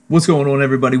What's going on,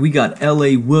 everybody? We got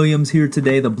L.A. Williams here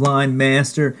today, the blind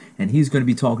master, and he's going to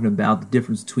be talking about the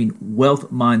difference between wealth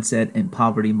mindset and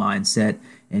poverty mindset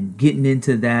and getting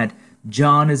into that.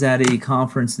 John is at a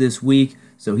conference this week,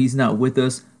 so he's not with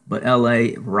us, but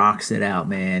L.A. rocks it out,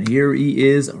 man. Here he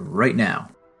is right now.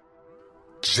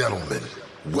 Gentlemen,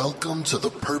 welcome to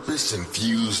the Purpose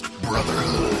Infused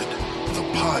Brotherhood, the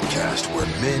podcast where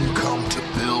men come to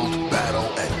build, battle,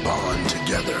 and bond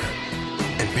together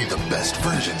and be the best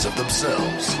versions of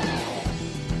themselves.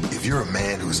 If you're a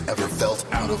man who's ever felt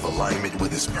out of alignment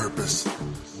with his purpose,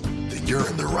 then you're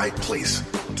in the right place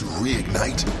to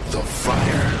reignite the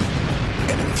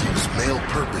fire and infuse male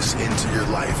purpose into your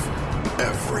life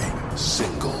every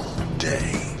single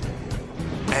day.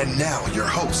 And now your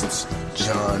hosts,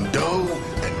 John Doe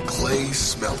and Clay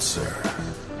Smeltzer.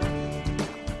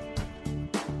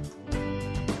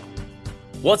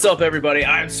 What's up, everybody?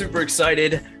 I'm super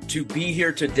excited to be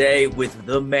here today with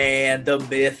the man, the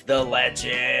myth, the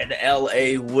legend,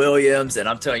 L.A. Williams. And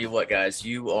I'm telling you what, guys,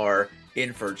 you are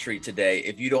in for a treat today.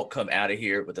 If you don't come out of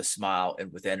here with a smile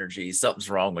and with energy, something's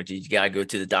wrong with you. You got to go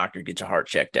to the doctor, get your heart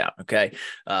checked out, okay?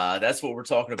 That's what we're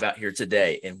talking about here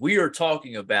today. And we are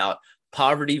talking about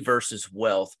poverty versus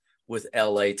wealth with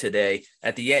LA today.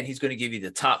 At the end, he's going to give you the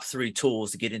top 3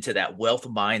 tools to get into that wealth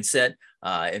mindset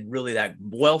and really that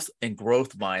wealth and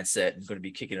growth mindset. I'm going to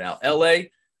be kicking it out. LA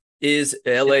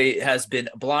has been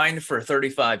blind for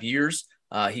 35 years.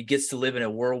 He gets to live in a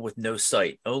world with no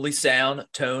sight, only sound,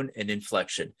 tone, and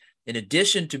inflection. In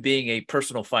addition to being a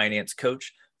personal finance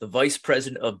coach, the vice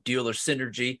president of Dealer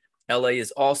Synergy, LA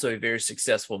is also a very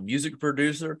successful music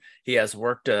producer. He has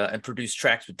worked and produced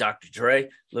tracks with Dr. Dre,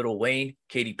 Lil Wayne,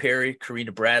 Katy Perry,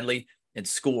 Karina Bradley, and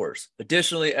scores.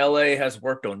 Additionally, LA has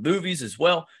worked on movies as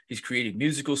well. He's created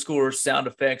musical scores, sound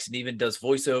effects, and even does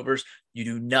voiceovers. You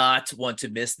do not want to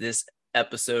miss this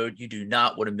episode. You do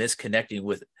not want to miss connecting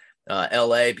with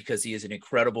LA because he is an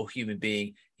incredible human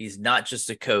being. He's not just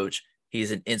a coach.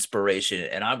 He's an inspiration.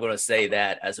 And I'm going to say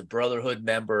that as a Brotherhood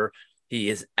member, he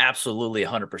is absolutely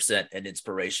 100% an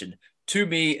inspiration to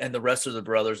me and the rest of the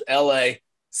brothers. LA,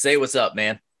 say what's up,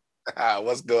 man.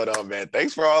 What's going on, man?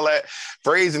 Thanks for all that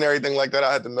praise and everything like that.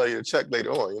 I had to mail you a check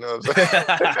later on. You know what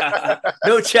I'm saying?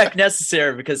 No check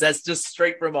necessary because that's just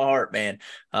straight from my heart, man.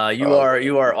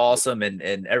 You are awesome, and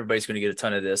everybody's going to get a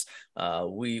ton of this.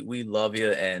 We love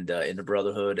you and in the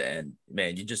Brotherhood, and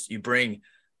man, you bring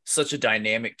such a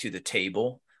dynamic to the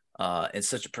table. And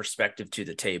such a perspective to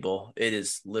the table. It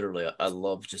is literally, I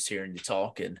love just hearing you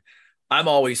talk, and I'm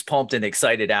always pumped and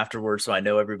excited afterwards. So I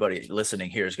know everybody listening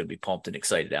here is going to be pumped and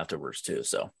excited afterwards too.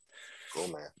 So cool,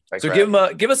 man. Thanks so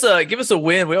give us a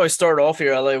win. We always start off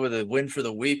here, LA, with a win for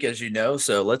the week, as you know.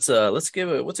 So let's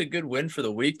give what's a good win for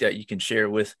the week that you can share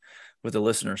with the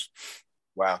listeners.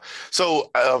 Wow. So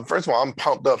first of all, I'm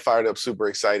pumped up, fired up, super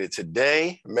excited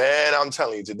today, man. I'm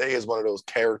telling you, today is one of those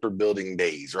character building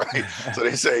days, right? So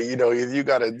they say, you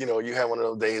got to, you have one of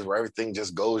those days where everything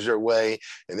just goes your way.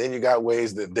 And then you got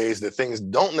days that things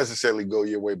don't necessarily go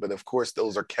your way. But of course,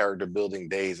 those are character building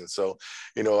days. And so,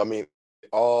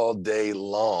 all day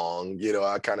long,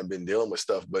 I kind of been dealing with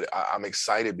stuff, but I'm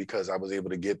excited because I was able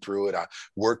to get through it. I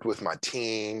worked with my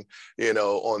team,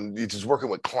 on just working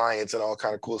with clients and all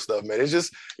kind of cool stuff, man. It's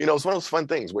just, it's one of those fun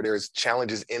things where there's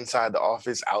challenges inside the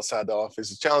office, outside the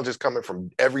office, challenges coming from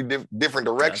every different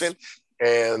direction.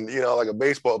 Yes. And, like a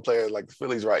baseball player, like the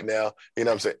Phillies right now, what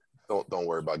I'm saying? Don't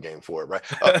worry about game 4, right?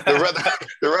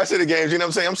 The rest of the games,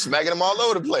 I'm smacking them all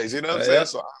over the place, what I'm saying?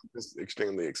 So I'm just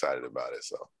extremely excited about it.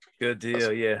 So good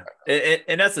deal, yeah.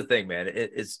 And that's the thing, man.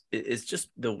 It's just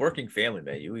the working family,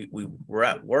 man. We're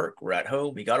at work, we're at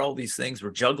home, we got all these things,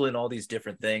 we're juggling all these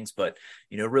different things, but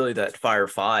really that Fire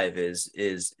 5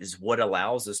 is what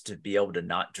allows us to be able to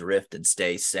not drift and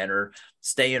stay center,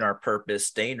 stay in our purpose,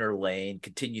 stay in our lane,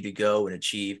 continue to go and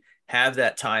achieve, have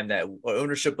that time, that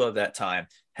ownership of that time,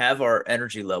 have our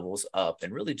energy levels up,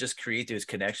 and really just create those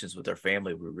connections with our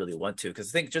family we really want to. Because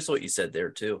I think just what you said there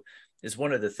too is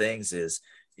one of the things is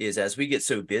as we get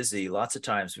so busy, lots of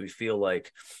times we feel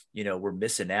like, we're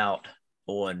missing out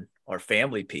on our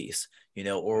family piece,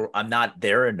 or I'm not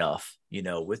there enough,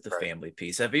 with the family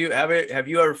piece. Have you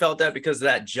ever felt that because of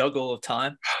that juggle of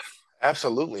time?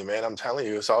 Absolutely, man. I'm telling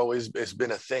you, it's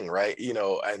been a thing, right?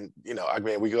 I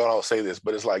mean, we can all say this,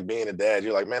 but it's like being a dad.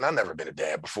 You're like, man, I've never been a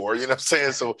dad before. You know what I'm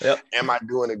saying? So yep. Am I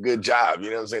doing a good job?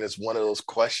 You know what I'm saying? It's one of those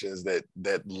questions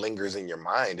that lingers in your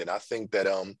mind. And I think that,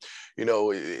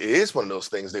 it is one of those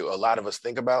things that a lot of us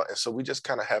think about. And so we just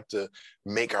kind of have to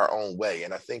make our own way.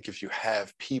 And I think if you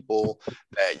have people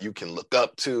that you can look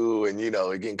up to and,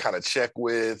 again, kind of check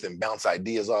with and bounce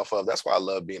ideas off of, that's why I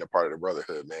love being a part of the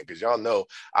Brotherhood, man. Because y'all know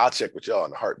I'll check check with y'all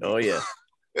in a heartbeat. Oh yeah.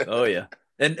 Oh yeah.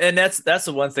 And that's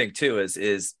the one thing too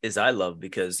is I love,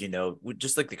 because,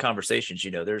 just like the conversations,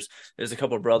 there's a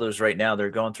couple of brothers right now, they're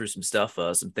going through some stuff,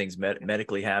 some things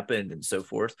medically happened and so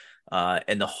forth.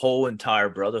 And the whole entire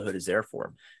brotherhood is there for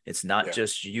them. It's not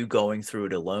just you going through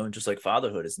it alone, just like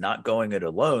fatherhood is not going it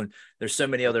alone. There's so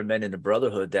many other men in the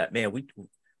brotherhood that, man,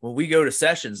 when we go to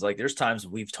sessions, like there's times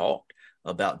we've talked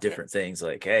about different things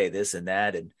like, hey, this and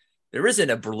that. And there isn't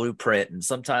a blueprint. And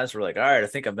sometimes we're like, all right, I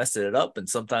think I'm messing it up. And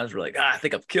sometimes we're like, I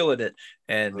think I'm killing it.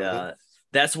 And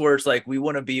that's where it's like, we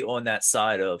want to be on that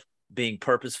side of being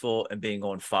purposeful and being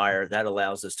on fire. That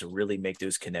allows us to really make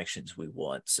those connections we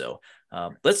want. So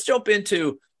let's jump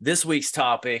into this week's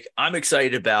topic. I'm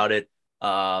excited about it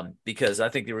because I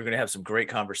think that we're going to have some great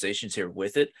conversations here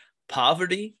with it.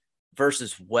 Poverty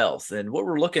versus wealth. And what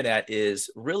we're looking at is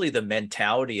really the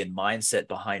mentality and mindset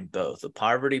behind both the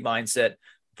poverty mindset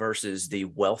versus the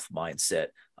wealth mindset,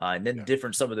 and then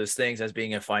some of those things as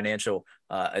being a financial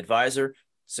advisor.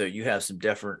 So you have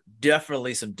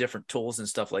definitely some different tools and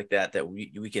stuff like that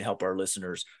we can help our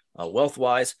listeners wealth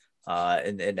wise,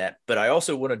 and that. But I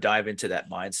also want to dive into that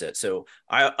mindset. So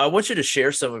I want you to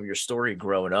share some of your story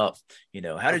growing up.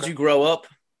 How did you grow up?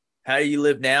 How do you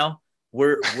live now?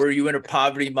 Were you in a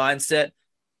poverty mindset?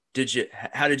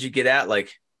 How did you get out?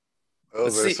 Like,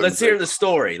 let's hear the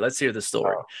story. Let's hear the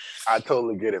story. I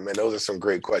totally get it, man. Those are some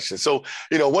great questions. So,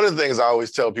 one of the things I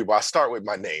always tell people, I start with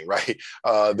my name, right?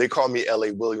 They call me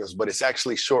L.A. Williams, but it's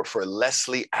actually short for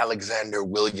Leslie Alexander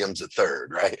Williams III,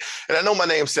 right? And I know my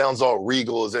name sounds all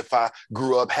regal, as if I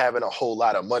grew up having a whole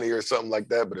lot of money or something like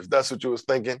that. But if that's what you was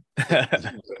thinking,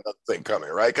 another thing coming,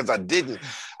 right? Because I didn't.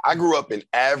 I grew up in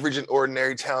average and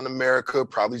ordinary town America,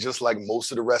 probably just like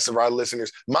most of the rest of our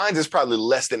listeners. Mine is probably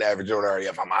less than average and ordinary,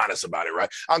 if I'm honest about it, right?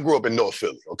 I grew up in North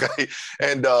Philly, okay?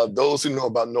 And those who know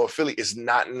about North Philly, is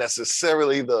not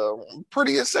necessarily the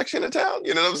prettiest section of town,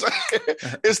 you know what I'm saying?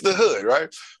 It's the hood,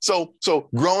 right? So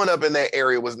growing up in that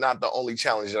area was not the only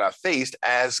challenge that I faced.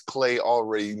 As Clay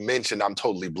already mentioned, I'm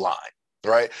totally blind.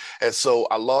 Right. And so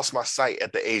I lost my sight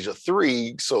at the age of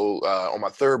 3. So on my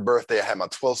 3rd birthday, I had my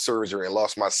 12th surgery and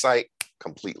lost my sight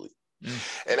completely.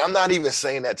 And I'm not even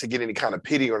saying that to get any kind of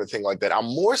pity or anything like that. I'm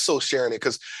more so sharing it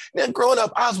because growing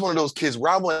up, I was one of those kids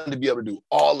where I wanted to be able to do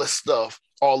all the stuff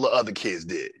all the other kids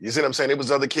did. You see what I'm saying? It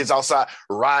was other kids outside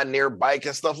riding their bike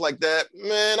and stuff like that.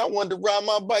 Man, I wanted to ride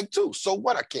my bike too. So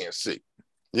what? I can't see.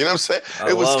 You know what I'm saying?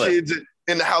 It was kids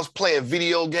in the house playing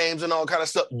video games and all kind of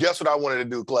stuff. Guess what I wanted to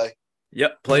do, Clay?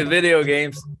 Yep, play video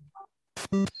games.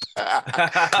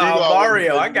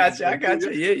 Mario, I got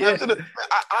you. Yeah.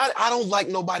 I don't like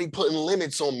nobody putting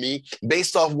limits on me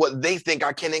based off what they think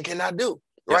I can and cannot do.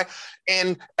 Right.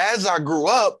 And as I grew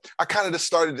up, I kind of just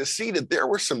started to see that there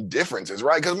were some differences,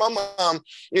 right? Because my mom,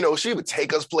 she would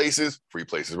take us free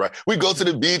places, right? We'd go to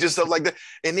the beach and stuff like that.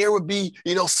 And there would be,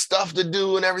 stuff to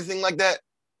do and everything like that.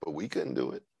 But we couldn't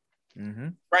do it. Mm-hmm.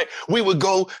 Right. We would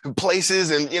go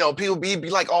places and, people be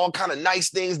like all kind of nice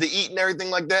things to eat and everything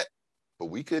like that, but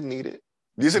we couldn't eat it.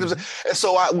 You see what I'm saying? And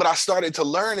so what I started to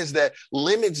learn is that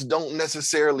limits don't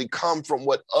necessarily come from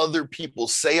what other people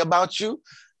say about you.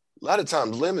 A lot of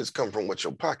times limits come from what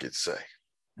your pockets say.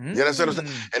 You understand what I'm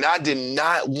saying? And I did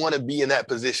not want to be in that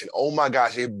position. Oh my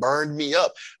gosh, it burned me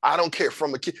up. I don't care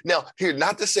from a kid. Now, here,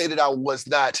 not to say that I was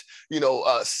not,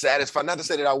 satisfied, not to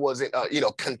say that I wasn't,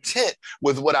 content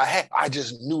with what I had. I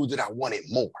just knew that I wanted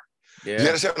more. Yeah. You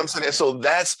understand what I'm saying? And so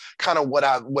that's kind of what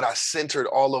I centered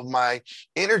all of my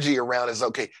energy around is,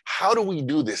 okay, how do we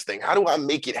do this thing? How do I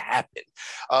make it happen?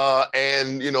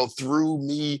 And, through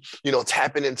me,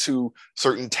 tapping into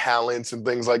certain talents and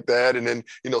things like that. And then,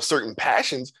 certain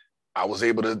passions, I was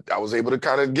able to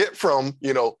kind of get from,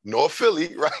 North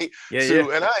Philly, right?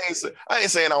 And I ain't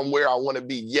saying I'm where I want to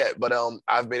be yet, but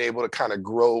I've been able to kind of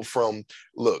grow from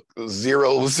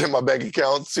zeros in my bank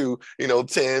account to,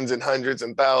 tens and hundreds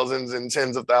and thousands and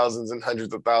tens of thousands and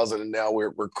hundreds of thousands. And now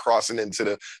we're crossing into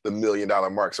the $1 million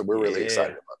mark. So we're really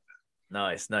excited about that.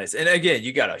 Nice. And again,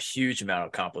 you got a huge amount of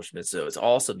accomplishments. So it's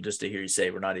awesome just to hear you say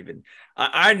we're not even,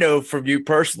 I know from you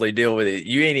personally dealing with it,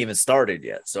 you ain't even started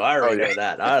yet. So I already know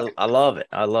that. I love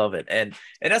it. And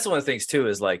that's one of the things too,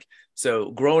 is like,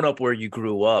 so growing up where you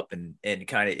grew up and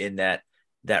kind of in that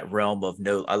realm of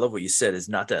I love what you said is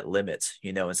not that limits,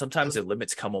 and sometimes the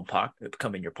limits come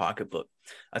in your pocketbook.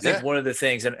 I think one of the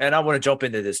things, and I want to jump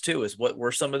into this too, is what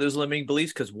were some of those limiting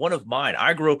beliefs? Because one of mine,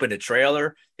 I grew up in a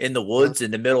trailer in the woods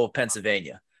in the middle of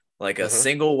Pennsylvania. like a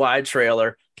single wide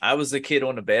trailer. I was the kid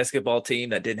on the basketball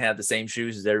team that didn't have the same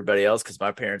shoes as everybody else because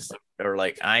my parents are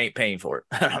like, I ain't paying for it.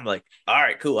 I'm like, all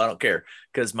right, cool. I don't care,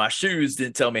 because my shoes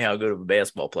didn't tell me how good of a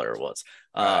basketball player I was.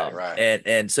 Right.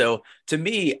 And so to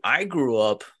me, I grew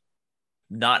up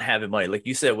not having money. Like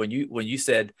you said, when you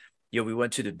said, we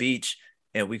went to the beach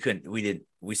and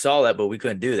we saw that, but we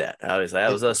couldn't do that. I was like,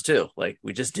 that was us too. Like,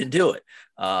 we just didn't do it.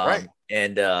 Right.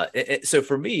 And so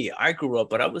for me, I grew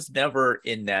up, but I was never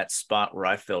in that spot where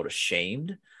I felt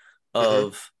ashamed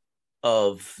of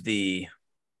the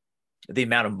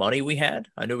amount of money we had.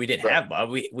 I knew we didn't have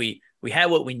money. We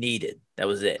had what we needed. That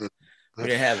was it. We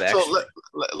didn't have extra. So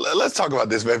let's talk about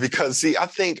this, man, because see, I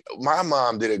think my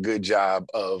mom did a good job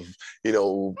of,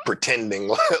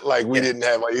 pretending like we didn't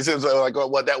have money. It seems like,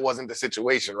 well, that wasn't the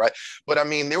situation, right? But I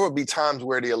mean, there would be times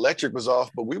where the electric was off,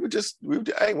 but we would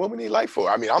hey, what we need light for?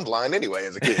 I mean, I'm blind anyway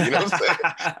as a kid, you know what I'm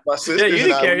saying? My sister, you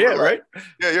didn't care, right?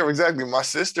 Yeah, exactly. My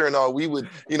sister and all, we would,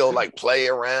 like play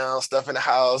around stuff in the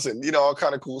house and, all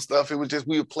kind of cool stuff. It was just,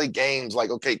 we would play games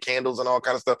like, okay, candles and all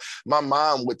kind of stuff. My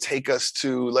mom would take us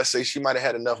to, let's say she might have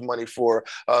had enough money for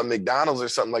McDonald's or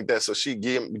something like that. So she'd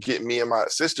get me and my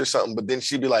sister something, but then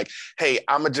she'd be like, hey,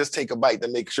 I'm gonna just take a bite to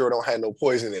make sure it don't have no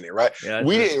poison in it, right? Yeah,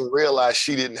 we didn't realize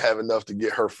she didn't have enough to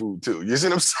get her food too. You see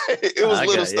what I'm saying? It was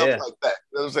little stuff like that.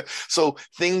 You know what I'm saying? So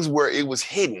things where it was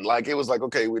hidden, like it was like,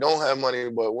 okay, we don't have money,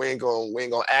 but we ain't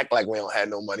gonna act like we don't have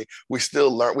no money. We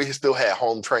still had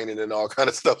home training and all kind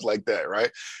of stuff like that,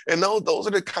 right? And those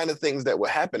are the kind of things that would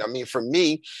happen. I mean, for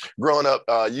me, growing up,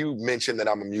 you mentioned that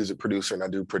I'm a music producer and I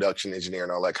do production engineer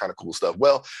and all that kind of cool stuff.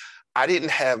 Well, I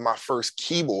didn't have my first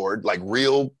keyboard, like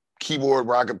real keyboard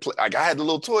where I could play. Like I had the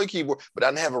little toy keyboard, but I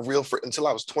didn't have a real until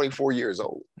I was 24 years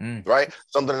old, right?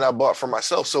 Something that I bought for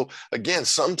myself. So again,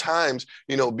 sometimes,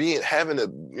 being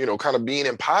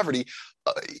in poverty,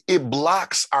 it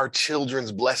blocks our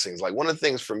children's blessings. Like one of the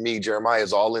things for me, Jeremiah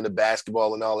is all into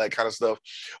basketball and all that kind of stuff.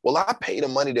 Well, I pay the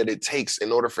money that it takes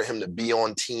in order for him to be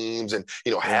on teams and,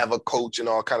 have a coach and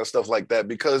all kind of stuff like that.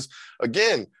 Because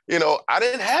again, I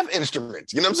didn't have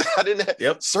instruments, you know what I'm saying? I didn't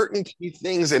have certain key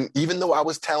things. And even though I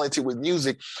was talented with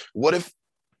music, what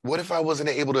if I wasn't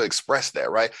able to express that,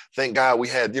 right? Thank God we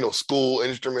had, school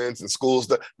instruments and school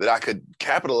stuff that I could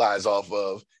capitalize off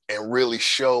of and really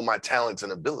show my talents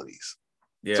and abilities.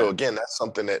 Yeah. So again, that's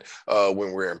something that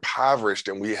when we're impoverished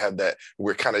and we have that,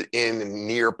 we're kind of in and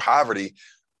near poverty,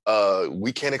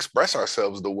 we can't express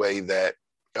ourselves the way that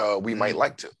we might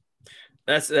like to.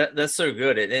 That's so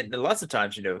good. And lots of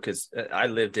times, because I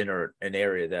lived in an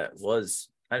area that was,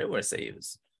 I didn't want to say it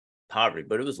was poverty,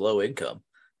 but it was low income.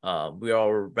 We all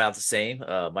were about the same.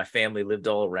 My family lived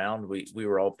all around. We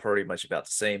were all pretty much about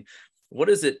the same. What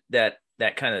is it that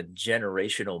kind of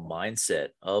generational mindset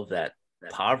of that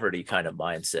poverty kind of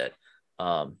mindset?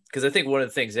 Because I think one of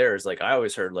the things there is, like, I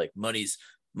always heard, like, money's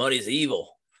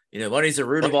evil, money's the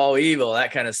root of all evil,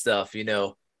 that kind of stuff.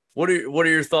 What are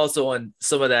your thoughts on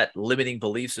some of that limiting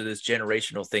beliefs or this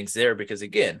generational things there? Because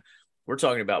again, we're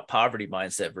talking about poverty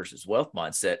mindset versus wealth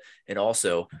mindset, and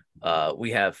also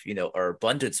we have our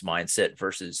abundance mindset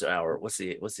versus our what's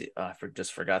the I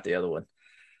just forgot the other one.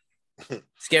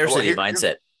 Scarcity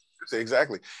mindset.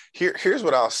 Exactly. Here's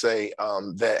what I'll say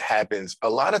that happens a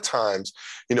lot of times.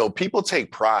 People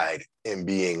take pride in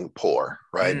being poor,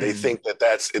 right? They think that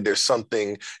there's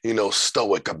something,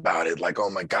 stoic about it. Like, oh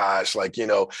my gosh, like,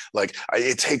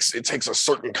 it takes a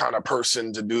certain kind of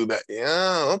person to do that.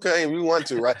 Yeah, okay, we want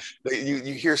to, right?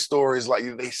 You hear stories like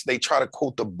they try to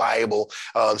quote the Bible,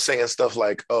 saying stuff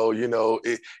like, oh,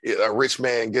 a rich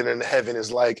man getting into heaven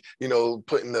is like,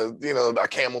 putting a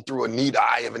camel through the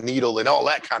eye of a needle and all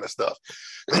that kind of stuff.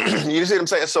 You see what I'm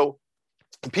saying? So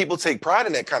people take pride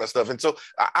in that kind of stuff. And so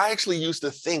I actually used to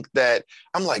think that,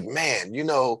 I'm like, man,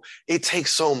 it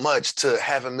takes so much to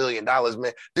have $1 million,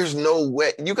 man. There's no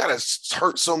way you got to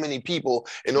hurt so many people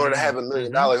in order to have $1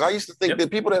 million. I used to think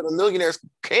that people that are millionaires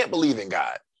can't believe in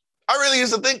God. I really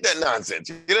used to think that nonsense.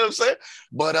 You know what I'm saying?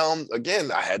 But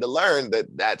again, I had to learn that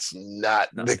that's not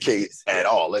the case at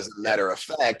all. As a matter of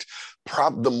fact,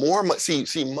 the more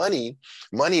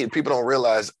money people don't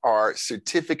realize are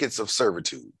certificates of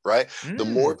servitude, right? The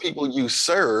more people you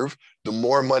serve, the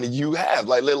more money you have.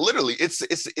 Like literally, it's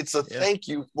a thank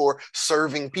you for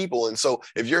serving people. And so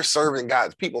if you're serving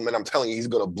God's people, man, I'm telling you, he's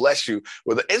going to bless you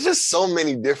with it's just so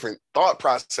many different thought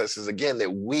processes, again,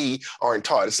 that we aren't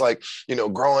taught. It's like,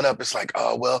 growing up, it's like,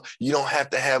 oh, well, you don't have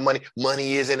to have money.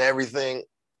 Money isn't everything.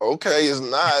 Okay, it's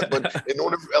not. But in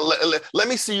order, let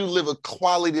me see you live a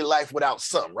quality life without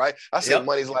some, right? I say Yep.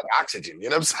 money's like oxygen. You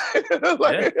know what I'm saying? Yeah.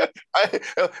 Like,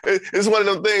 it's one of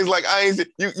them things. Like I ain't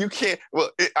you can't. Well,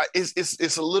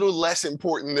 it's a little less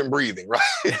important than breathing, right?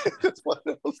 It's one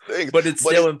of those things. But it's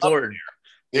But still it's important.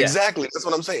 Yeah. exactly. That's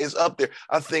what I'm saying. It's up there.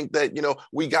 I think that,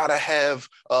 we got to have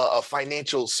a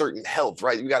financial certain health,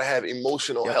 right? We got to have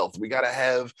emotional Yep. health. We got to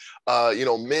have,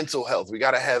 mental health. We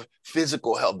got to have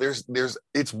physical health.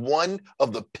 It's one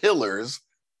of the pillars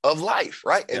of life,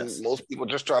 right? And Yes. most people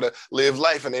just try to live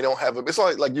life and they don't have it's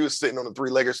like you were sitting on a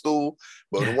three-legged stool,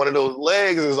 but one of those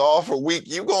legs is off for weak.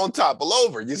 You gonna topple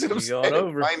over. You see what I'm You going saying?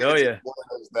 over. Finance Oh is yeah. one of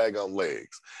those daggone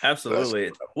legs.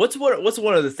 Absolutely. What's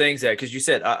one of the things that, because you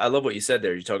said, I love what you said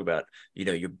there. You talk about,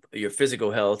 your physical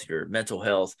health, your mental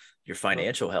health, your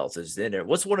financial health is in there.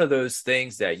 What's one of those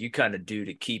things that you kind of do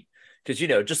to keep, because,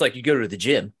 just like you go to the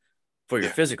gym for your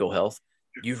physical health,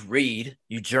 you read,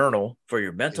 you journal for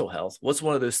your mental health. What's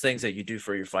one of those things that you do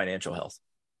for your financial health?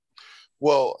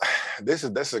 Well,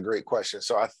 that's a great question.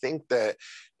 So I think that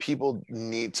people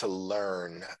need to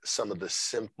learn some of the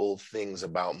simple things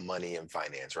about money and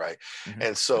finance, right? Mm-hmm.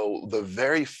 And so the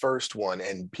very first one,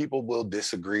 and people will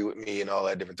disagree with me and all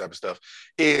that different type of stuff,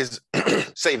 is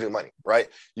saving money, right?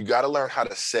 You got to learn how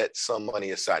to set some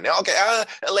money aside. Now, okay,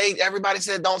 LA, everybody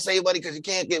said don't save money because you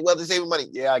can't get wealthy saving money.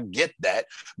 Yeah, I get that.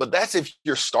 But that's if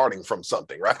you're starting from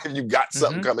something, right? If you got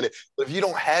something coming in. But if you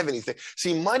don't have anything,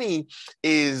 see, money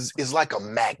is like a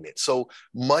magnet. So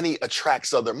money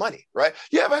attracts other money, right?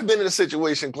 You ever been in a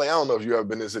situation, Clay? I don't know if you ever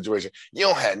been in a situation. You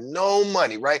don't have no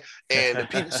money, right? And the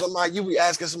people, you be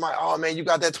asking somebody, oh man, you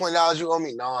got that $20 you owe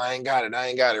me? No, I ain't got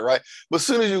it, right? But as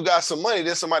soon as you got some money,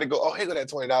 then somebody go, oh, here go that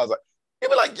 $20. Like, you'd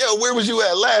be like, yo, where was you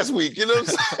at last week? You know what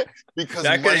I'm saying? Because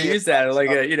I could have used that like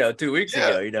 2 weeks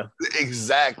ago.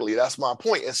 Exactly. That's my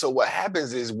point. And so what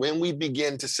happens is when we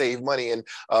begin to save money, and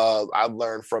I've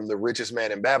learned from the richest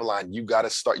man in Babylon, you got to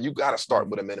start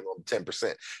with a minimum of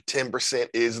 10%. 10%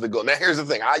 is the goal. Now, here's the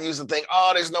thing. I used to think,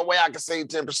 oh, there's no way I can save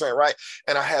 10%, right?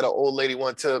 And I had an old lady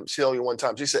she told me one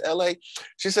time, she said, LA,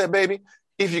 she said, baby,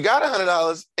 if you got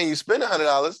 $100 and you spend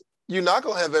 $100, you're not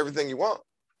going to have everything you want.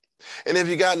 And if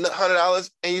you got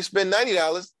 $100 and you spend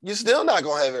 $90, you're still not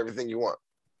going to have everything you want.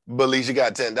 But at least you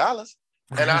got $10.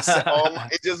 And I said,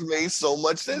 it just made so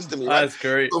much sense to me. Right? That's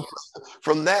great. So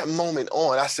from that moment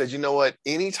on, I said, you know what?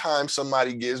 Anytime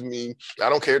somebody gives me, I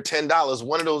don't care, $10,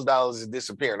 one of those dollars is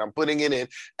disappearing. I'm putting it in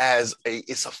as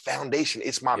it's a foundation.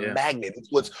 It's my magnet.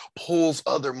 It's what pulls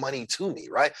other money to me,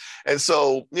 right? And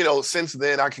so, since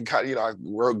then I can kind of, I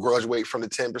graduate from the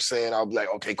 10%. I'll be like,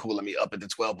 okay, cool. Let me up it to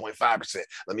 12.5%.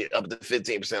 Let me up it to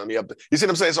 15%. Let me up you see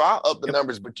what I'm saying? So I'll up the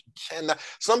numbers, but you cannot.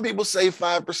 Some people say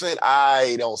 5%.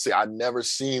 I don't see. I never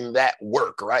seen that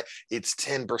work, right? It's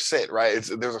 10%, right?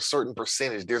 There's a certain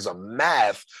percentage. There's a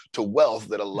math to wealth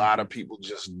that a lot of people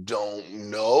just don't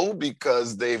know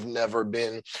because they've never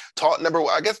been taught. Number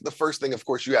one, I guess the first thing, of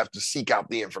course, you have to seek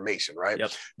out the information, right?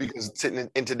 Yep. Because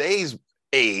in today's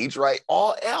age, right,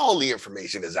 all the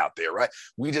information is out there, right?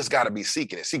 We just got to be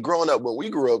seeking it. See, growing up, when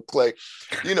we grew up, Clay,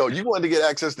 you wanted to get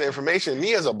access to information.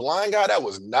 Me as a blind guy, that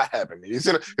was not happening. You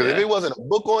see, because if it wasn't a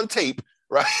book on tape,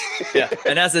 right? Yeah.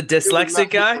 And as a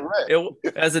dyslexic guy,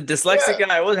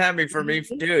 it wasn't happening for me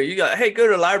to do. You got, hey, go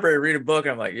to the library, read a book.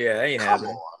 I'm like, yeah, that ain't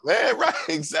happening. Man, right?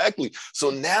 Exactly. So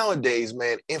nowadays,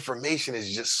 man, information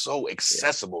is just so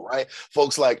accessible, right?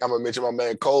 Folks like, I'm gonna mention my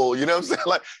man Cole, you know what I'm saying?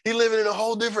 Like, he living in a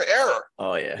whole different era.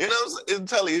 Oh, yeah. You know what I'm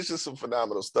saying? It's just some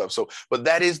phenomenal stuff. So, but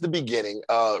that is the beginning.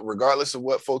 Regardless of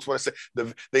what folks want to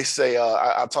say, they say,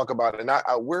 I talk about it,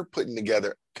 and we're putting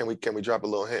together. Can we drop a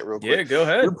little hint real quick? Yeah, go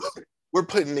ahead. We're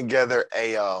putting together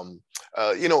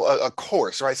a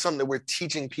course, right? Something that we're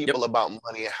teaching people about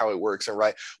money and how it works. And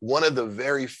right, one of the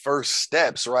very first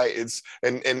steps, right? It's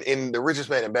and in the richest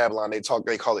man in Babylon,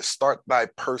 they call it start thy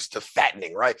purse to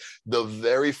fattening, right? The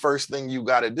very first thing you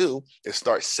got to do is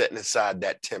start setting aside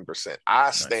that 10%.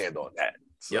 I stand on that.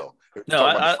 So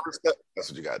first step,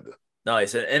 that's what you got to do.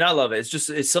 Nice. And I love it.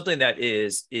 It's something that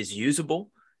is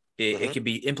usable. It can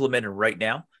be implemented right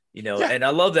now. And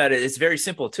I love that it's very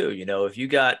simple too.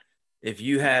 If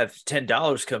you have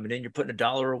 $10 coming in, you're putting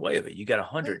 $1 away of it. You got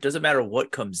 100. It doesn't matter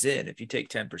what comes in. If you take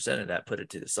 10% of that, put it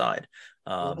to the side.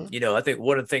 I think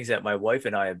one of the things that my wife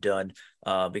and I have done,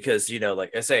 because,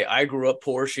 like I say, I grew up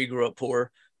poor, she grew up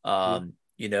poor.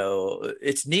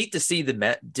 It's neat to see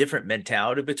the different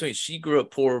mentality between. She grew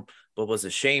up poor, but was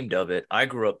ashamed of it. I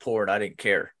grew up poor and I didn't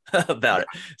care about it.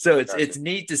 So it's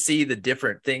neat to see the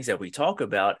different things that we talk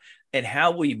about and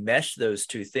how we mesh those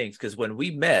two things. Because when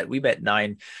we met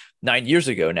 9 years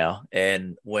ago now.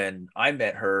 And when I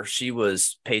met her, she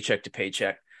was paycheck to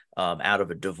paycheck. out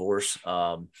of a divorce.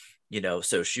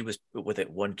 So she was with it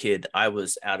one kid. I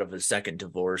was out of a second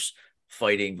divorce,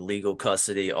 fighting legal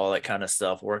custody, all that kind of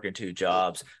stuff, working two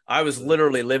jobs. I was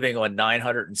literally living on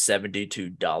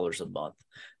 $972 a month.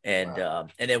 And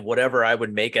and then whatever I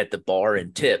would make at the bar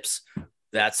in tips,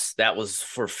 that was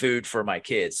for food for my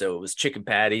kids. So it was chicken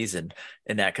patties and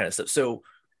that kind of stuff. So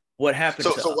what happened?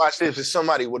 So watch this. If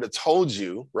somebody would have told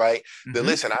you, right, then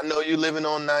listen, I know you're living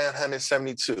on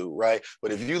 972, right?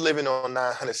 But if you're living on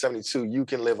 972, you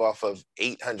can live off of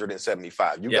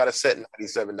 875. You got to set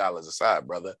 $97 aside,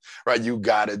 brother, right? You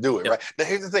got to do it, right? Now,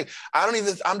 here's the thing. I'm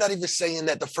not even saying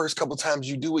that the first couple times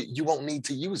you do it, you won't need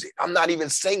to use it. I'm not even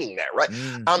saying that, right?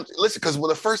 Listen, because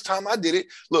the first time I did it,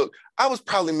 look, I was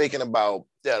probably making about,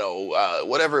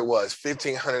 whatever it was,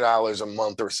 $1,500 a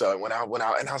month or so. When I went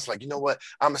out, and I was like, you know what?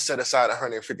 I'm gonna set aside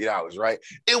 $150, right?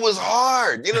 It was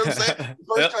hard. You know what I'm saying?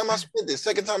 The first time I spent it,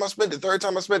 second time I spent it, third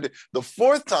time I spent it. The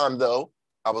fourth time, though,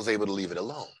 I was able to leave it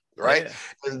alone. Right.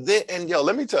 Yeah. And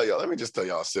let me just tell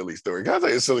y'all a silly story. Can I tell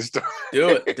you a silly story?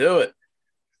 Do it.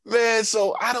 Man,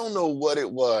 so I don't know what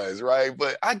it was, right?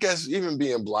 But I guess even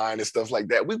being blind and stuff like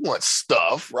that, we want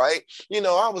stuff, right?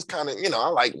 I was kind of, I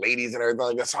like ladies and everything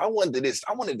like that. So I wanted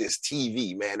this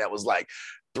TV, man, that was like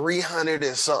 300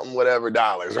 and something whatever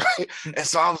dollars, right? And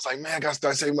so I was like, man, I gotta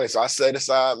start saving money. So I set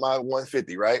aside my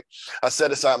 150, right? I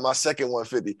set aside my second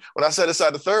 150. When I set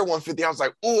aside the third 150, I was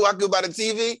like, ooh, I could buy the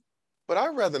TV, but I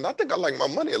think I like my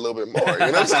money a little bit more.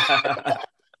 You know what I'm saying?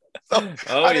 So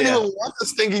I didn't even want the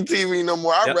stinky TV no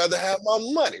more. I'd rather have my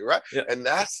money, right? And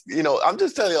that's, I'm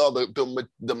just telling you all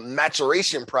the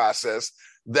maturation process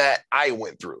that I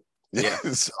went through. Yeah.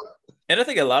 And I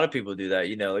think a lot of people do that,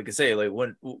 like I say, like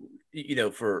when,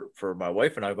 for my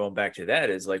wife and I, going back to that,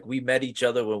 is like we met each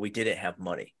other when we didn't have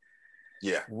money.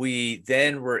 Yeah. We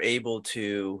then were able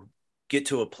to get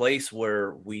to a place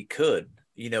where we could,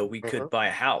 could buy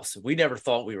a house. We never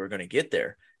thought we were going to get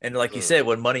there. And like you said,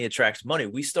 when money attracts money,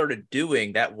 we started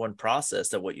doing that one process,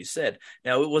 that what you said.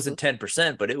 Now, it wasn't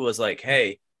 10%, but it was like,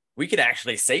 hey, we could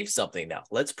actually save something now.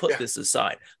 Let's put this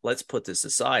aside.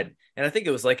 And I think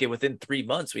it was like within 3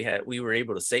 months, we were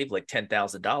able to save like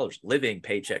 $10,000 living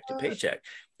paycheck to paycheck.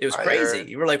 It was crazy.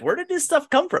 You were like, where did this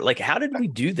stuff come from? Like, how did we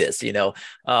do this? And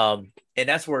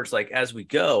that's where it's like, as we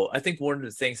go, I think one of the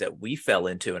things that we fell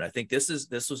into, and I think this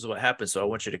was what happened. So I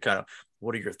want you to kind of,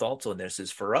 what are your thoughts on this?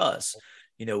 Is for us,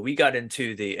 we got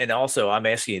into and also I'm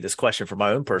asking you this question for my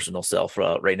own personal self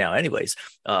right now anyways.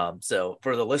 So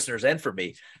for the listeners and for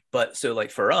me, but so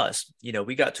like for us,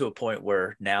 we got to a point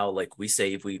where now, like we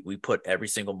save, we put every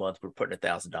single month, we're putting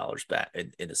 $1,000 back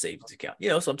in a savings account.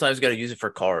 Sometimes you got to use it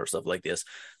for a car or stuff like this,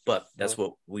 but that's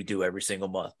what we do every single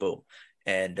month. Boom.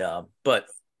 And, but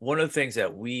one of the things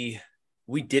that we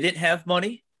didn't have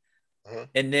money,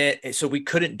 and then, so we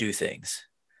couldn't do things.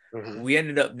 We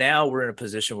ended up, now we're in a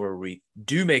position where we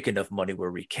do make enough money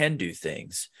where we can do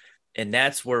things. And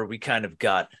that's where we kind of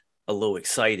got a little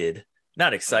excited,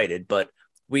 not excited, but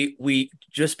we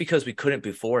just because we couldn't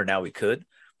before, now we could.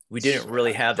 We didn't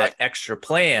really have that extra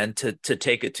plan to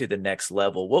take it to the next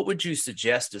level. What would you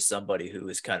suggest to somebody who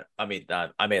is kind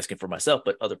of, I'm asking for myself,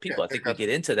 but other people, I think we get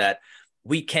into that.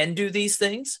 We can do these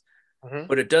things,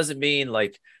 but it doesn't mean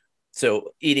like,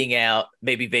 so eating out,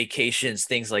 maybe vacations,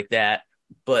 things like that.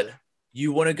 But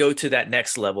you want to go to that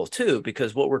next level too,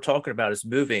 because what we're talking about is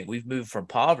moving. We've moved from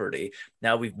poverty.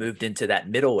 Now we've moved into that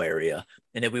middle area.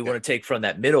 And then we want to take from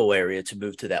that middle area to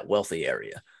move to that wealthy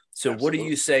area. So what do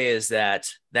you say is that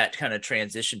kind of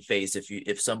transition phase?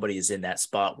 If somebody is in that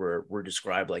spot where we're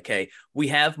described like, hey, we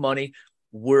have money,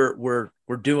 we're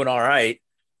doing all right,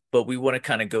 but we want to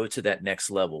kind of go to that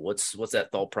next level. What's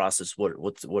that thought process?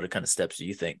 What kind of steps do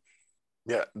you think?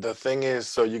 Yeah, the thing is,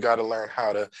 so you got to learn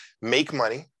how to make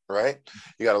money, right?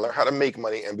 You got to learn how to make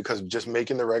money. And because just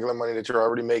making the regular money that you're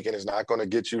already making is not going to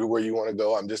get you to where you want to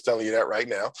go. I'm just telling you that right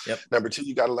now. Yep. Number two,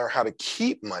 you got to learn how to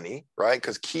keep money, right?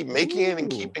 Because keep making it and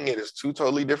keeping it is two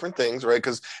totally different things, right?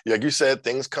 Because like you said,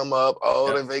 things come up,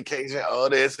 the vacation,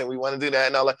 this, and we want to do that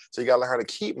and all that. So you got to learn how to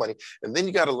keep money. And then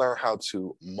you got to learn how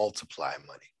to multiply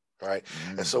money. Right.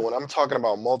 And so when I'm talking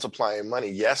about multiplying money,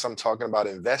 yes, I'm talking about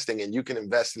investing, and you can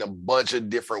invest in a bunch of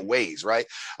different ways. Right.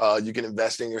 You can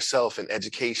invest in yourself, in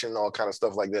education, all kind of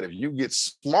stuff like that. If you get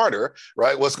smarter,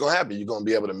 right, what's going to happen? You're going to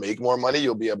be able to make more money.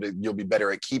 You'll be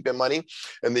better at keeping money.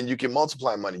 And then you can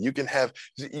multiply money.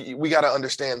 We got to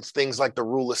understand things like the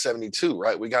rule of 72.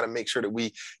 Right. We got to make sure that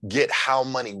we get how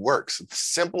money works.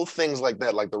 Simple things like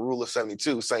that, like the rule of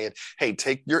 72, saying, hey,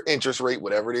 take your interest rate,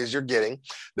 whatever it is you're getting,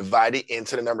 divide it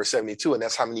into the number 72, and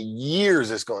that's how many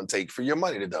years it's going to take for your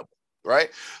money to double. right?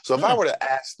 So if I were to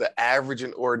ask the average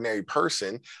and ordinary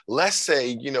person, let's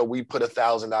say, we put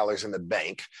 $1,000 in the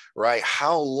bank, right?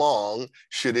 How long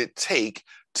should it take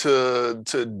to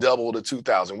double to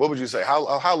 2,000? What would you say?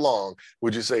 How long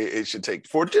would you say it should take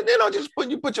for, just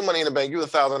put your money in the bank, you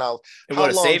 $1,000. How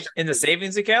long in the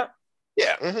savings account?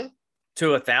 Yeah. Mm-hmm. To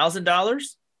 $1,000?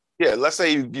 Yeah. Let's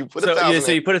say you put 1,000.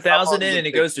 So you put 1,000 in and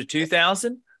it goes to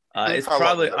 2,000. It's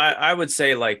probably, I would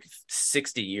say like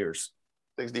 60 years.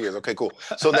 60 years. Okay, cool.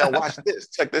 So now watch this.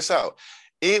 Check this out.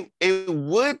 It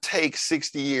would take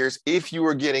 60 years if you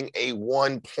were getting a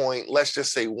let's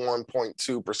just say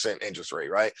 1.2% interest rate,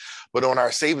 right? But on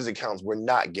our savings accounts, we're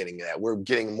not getting that. We're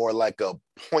getting more like a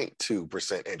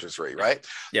 0.2% interest rate, right?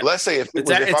 Yeah. Let's say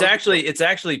it's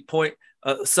actually point.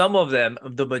 Some of them,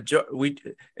 the majority,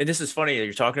 and this is funny that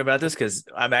you're talking about this because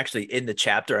I'm actually in the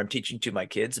chapter I'm teaching to my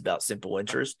kids about simple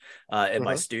interest and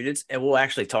my students, and we'll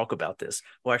actually talk about this.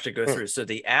 We'll actually go through. So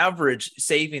the average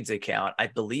savings account,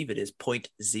 I believe it is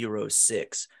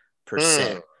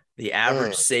 0.06%. The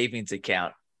average savings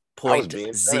account,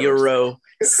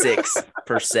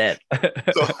 0.06%.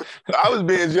 So I was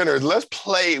being generous. Let's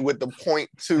play with the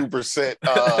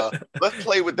 0.2%. Let's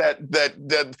play with that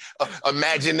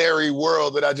imaginary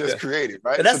world that I just created,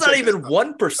 right? And that's not even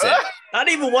 1%. Not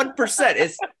even 1%.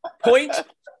 It's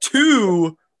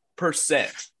 0.2%.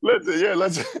 Let's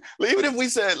even if we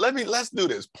said let's do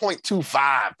this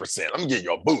 0.25%. I'm gonna give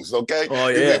you a boost, okay? Oh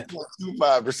yeah,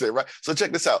 0.25%, right? So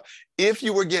check this out. If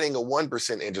you were getting a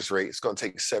 1% interest rate, it's gonna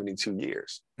take 72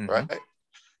 years, right?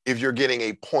 If you're getting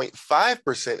a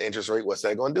 0.5% interest rate, what's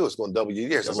that going to do? It's going to double your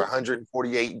years. That's 144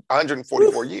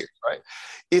 years, right?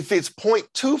 If it's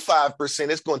 0.25%,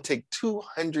 it's going to take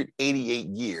 288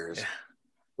 years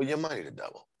for your money to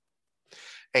double.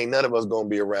 Ain't none of us going to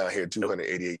be around here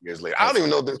 288 years later. I don't even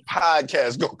know if this podcast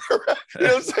is going to be around. You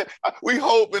know what I'm saying? We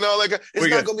hope and all that. It's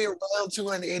not going to be around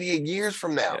 288 years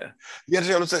from now. Yeah. You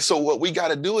understand what I'm saying? So what we got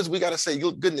to do is we got to say,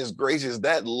 goodness gracious,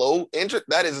 that low interest,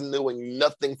 that is doing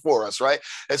nothing for us, right?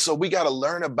 And so we got to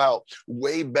learn about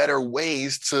way better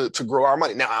ways to grow our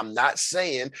money. Now, I'm not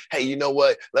saying, hey, you know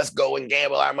what? Let's go and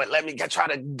gamble our money. Let me try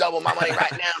to double my money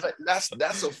right now.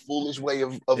 That's a foolish way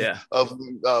of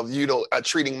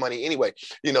treating money anyway.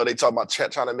 They talk about trying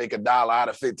to make $1 out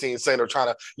of 15 cents or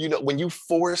trying to, when you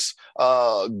force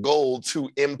gold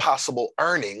to impossible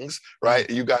earnings, right?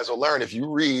 You guys will learn if you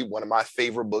read one of my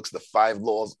favorite books, The Five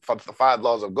Laws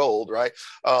of Gold, right?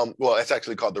 Well, it's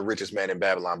actually called The Richest Man in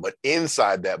Babylon, but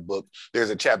inside that book, there's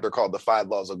a chapter called The Five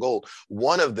Laws of Gold.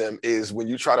 One of them is when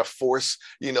you try to force,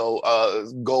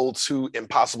 gold to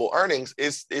impossible earnings,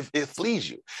 it flees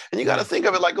you. And you got to think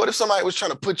of it like, what if somebody was trying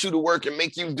to put you to work and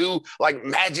make you do like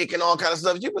magic and all kinds of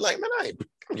stuff? You'd be like, man,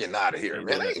 I'm getting out of here,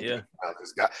 man. I ain't around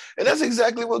this guy. And that's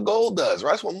exactly what gold does,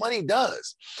 right? That's what money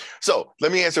does. So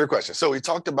let me answer your question. So I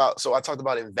talked about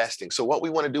investing. So what we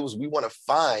want to do is we want to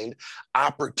find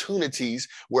opportunities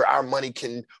where our money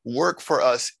can work for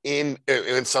us in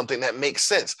something that makes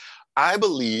sense. I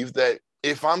believe that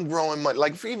if I'm growing money,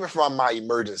 like even from my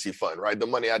emergency fund, right? The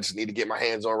money I just need to get my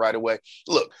hands on right away.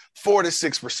 Look, 4 to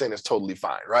 6% is totally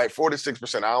fine, right? 4 to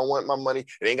 6%. I don't want my money.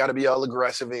 It ain't got to be all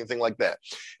aggressive, anything like that.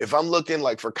 If I'm looking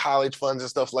like for college funds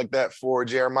and stuff like that for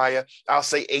Jeremiah, I'll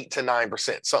say 8 to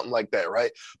 9%, something like that,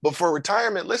 right? But for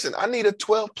retirement, listen, I need a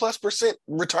 12+%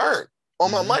 return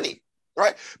on my money.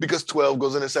 Right? Because 12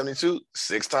 goes into 72,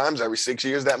 6 times every 6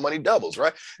 years, that money doubles,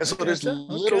 right? And so there's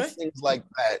little things like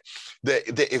that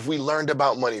if we learned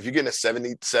about money, if you're getting a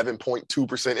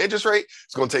 77.2% interest rate,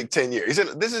 it's going to take 10 years.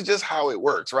 This is just how it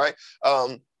works, right?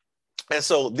 And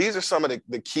so these are some of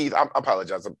the keys. I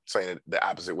apologize, I'm saying it the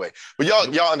opposite way. But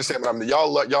y'all understand what I'm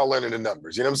y'all learning the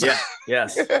numbers. You know what I'm saying?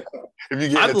 Yes.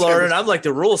 I'm learning. I'm like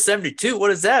the rule of 72.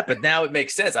 What is that? But now it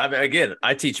makes sense.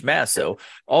 I teach math, so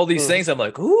all these things I'm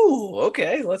like, ooh,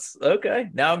 okay,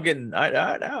 now I'm getting.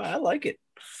 I like it.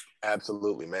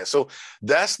 Absolutely, man. So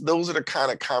those are the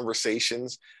kind of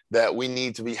conversations that we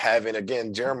need to be having.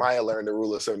 Again, Jeremiah learned the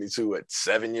rule of 72 at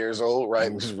 7 years old, right?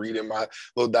 Just reading my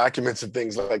little documents and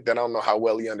things like that. I don't know how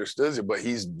well he understood it, but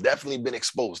he's definitely been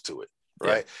exposed to it,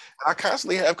 right? Yeah. I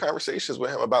constantly have conversations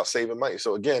with him about saving money.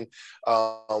 So again,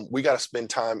 we got to spend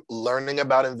time learning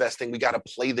about investing. We got to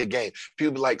play the game.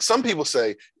 Some people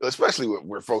say, especially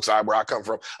where folks are, where I come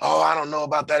from, oh, I don't know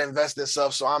about that investing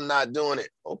stuff, so I'm not doing it.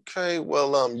 Okay,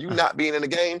 well, you not being in the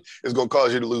game is going to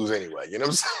cause you to lose anyway. You know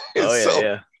what I'm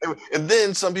saying? And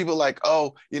then some people like,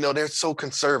 oh, they're so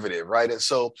conservative, right? And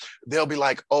so they'll be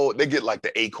like, oh, they get like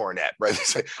the Acorn app, right? They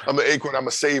say, I'm an Acorn, I'm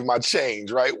gonna save my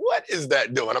change, right? What is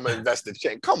that doing? I'm gonna invest in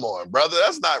change. Come on, brother.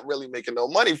 That's not really making no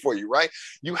money for you, right?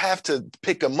 You have to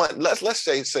pick a month. Let's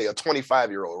say a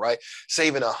 25-year-old, right?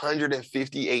 Saving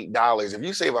 $158. If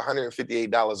you save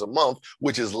 $158 a month,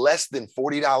 which is less than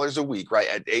 $40 a week, right?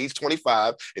 At age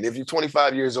 25, and if you're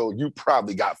 25 years old, you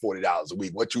probably got $40 a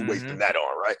week. What you wasting that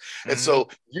on, right? And so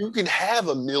you can have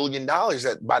 $1 million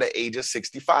by the age of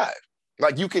 65.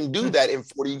 Like you can do that in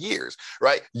 40 years,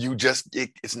 right?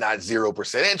 It's not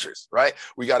 0% interest, right?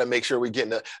 We got to make sure we're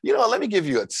getting let me give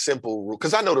you a simple rule,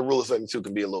 because I know the rule of 72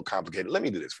 can be a little complicated. Let me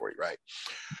do this for you, right?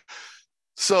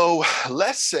 So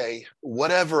let's say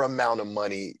whatever amount of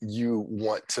money you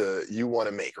want to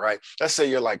make, right? Let's say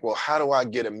you're like, well, how do I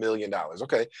get $1 million?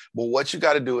 Okay. Well, what you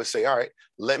got to do is say, all right,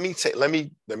 let me take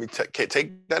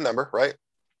that number, right?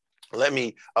 Let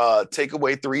me take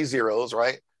away 3 zeros,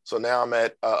 right? So now I'm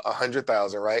at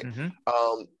 100,000, right?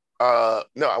 No,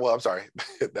 well, I'm sorry.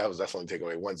 That's only taking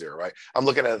away 1 zero, right? I'm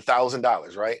looking at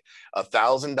 $1,000, right?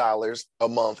 $1,000 a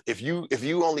month. If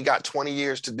you only got 20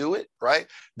 years to do it, right?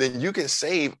 Then you can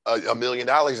save $1 million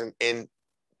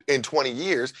in 20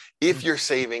 years if you're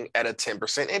saving at a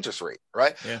 10% interest rate,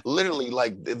 right? Yeah. Literally,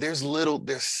 like there's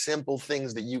simple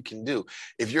things that you can do.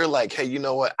 If you're like, hey, you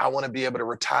know what? I want to be able to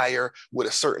retire with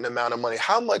a certain amount of money.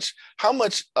 How much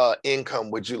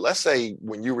income would you, let's say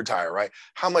when you retire, right?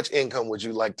 How much income would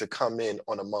you like to come in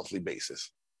on a monthly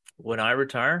basis? When I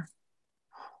retire?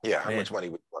 Yeah, how much money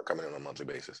would you want coming in on a monthly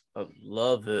basis? I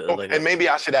love it. And maybe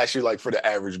I should ask you, like, for the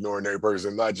average ordinary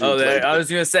person, not you. I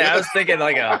was gonna say, I was thinking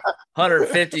like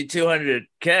 150,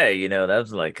 200K.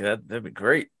 That's like that'd be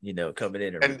great. Coming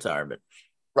in retirement.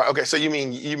 Right. Okay. So you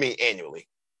mean annually?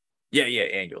 Yeah.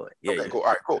 Annually. Yeah. Okay. Cool. All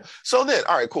right. Cool. So then,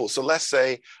 all right. Cool. So let's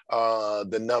say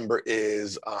the number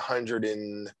is 100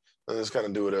 and. Let's kind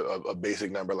of do it a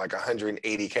basic number, like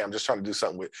 180K. I'm just trying to do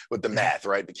something with the math,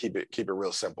 right? To keep it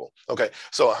real simple. Okay,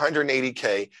 so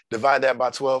 180K, divide that by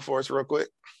 12 for us real quick.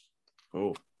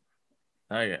 Oh,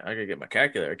 I could get my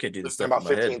calculator. I could do this stuff about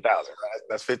 15,000, right?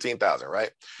 That's 15,000,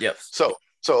 right? Yes. So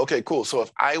okay, cool. So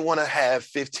if I want to have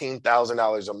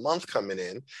 $15,000 a month coming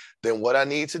in, then what I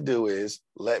need to do is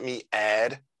let me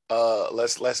add.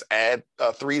 Let's add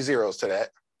 3 zeros to that.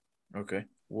 Okay,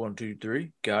 1, 2,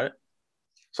 3, got it.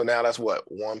 So now that's what,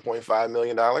 $1.5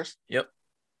 million? Yep.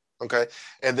 Okay.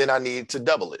 And then I need to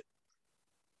double it.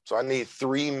 So I need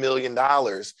 $3 million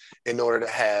in order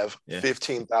to have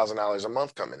 $15,000 a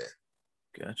month coming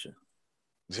in. Gotcha.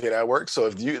 See how that works?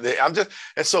 So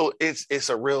it's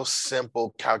a real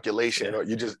simple calculation.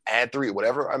 You just add 3,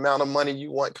 whatever amount of money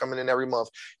you want coming in every month,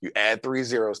 you add 3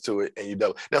 zeros to it and you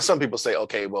double. Now, some people say,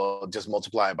 okay, well, just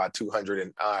multiply it by 200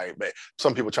 and all right, but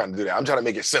some people trying to do that. I'm trying to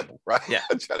make it simple, right? Yeah.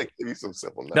 I'm trying to give you some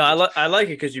simple numbers. No, I like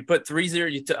it because you put 3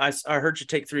 zeros. I heard you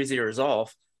take 3 zeros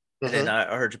off, and then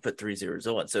I heard you put 3 zeros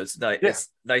on. So it's nice,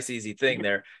 nice, easy thing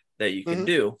there that you can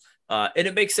do. And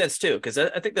it makes sense too, because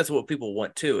I think that's what people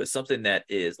want too, is something that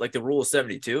is like the rule of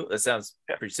 72. That sounds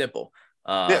pretty simple.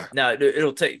 Now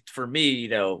it'll take for me,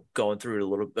 going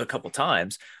through it a couple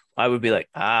times, I would be like,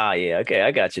 okay,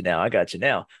 I got you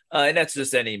now. And that's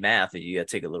just any math that you got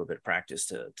to take a little bit of practice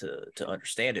to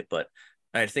understand it. But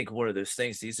I think one of those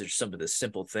things, these are some of the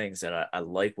simple things that I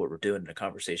like what we're doing in the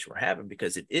conversation we're having,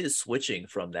 because it is switching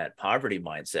from that poverty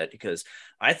mindset. Because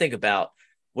I think about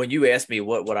when you asked me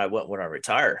what I want when I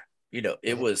retire,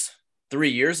 it was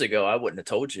 3 years ago, I wouldn't have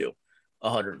told you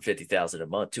 150,000 a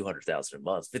month, 200,000 a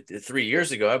month. 3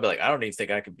 years ago, I'd be like, I don't even think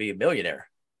I could be a millionaire.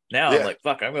 Now I'm like,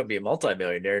 fuck, I'm going to be a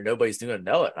multimillionaire. Nobody's going to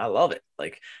know it. I love it.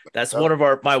 Like that's one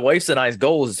of my wife's and I's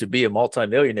goals, is to be a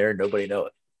multimillionaire and nobody know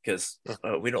it. Because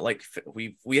we don't like,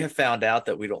 we have found out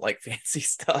that we don't like fancy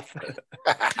stuff.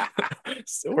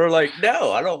 So we're like,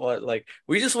 no, I don't want, like,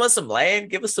 we just want some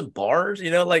land, give us some barns,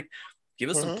 give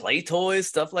us some play toys,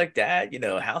 stuff like that,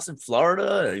 house in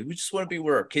Florida. We just want to be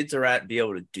where our kids are at and be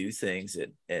able to do things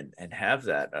and have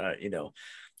that,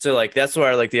 So like, that's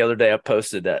why, like, the other day I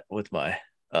posted that with my,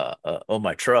 on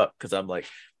my truck. Cause I'm like,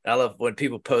 I love when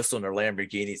people post on their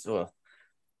Lamborghinis. Well,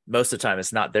 most of the time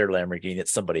it's not their Lamborghini,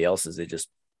 it's somebody else's. They just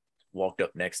walked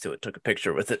up next to it, took a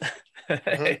picture with it.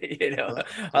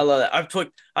 I love that.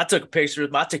 I took a picture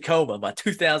with my Tacoma, my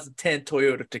 2010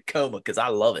 Toyota Tacoma, because I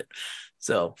love it.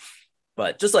 So,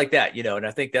 but just like that, and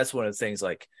I think that's one of the things,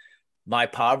 like my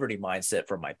poverty mindset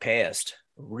from my past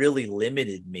really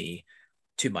limited me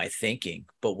to my thinking.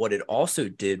 But what it also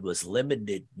did was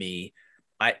limited me.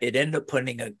 It ended up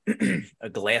putting a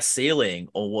glass ceiling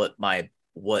on what my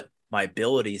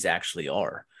abilities actually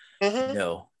are. Mhm.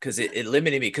 No, because it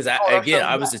limited me. Because I, Oh, that's again, so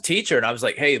I was a teacher and I was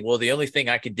like, hey, well, the only thing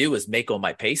I can do is make on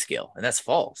my pay scale. And that's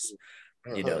false.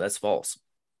 Mhm. That's false.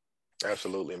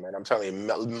 Absolutely, man. I'm telling you,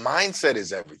 mindset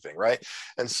is everything, right?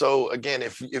 And so again,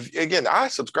 if again, I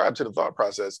subscribe to the thought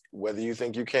process, whether you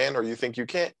think you can or you think you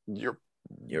can't, you're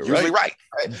You're usually right.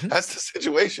 right. Mhm. That's the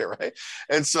situation, right?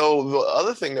 And so the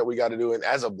other thing that we got to do, and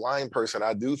as a blind person,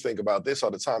 I do think about this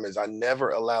all the time, is I never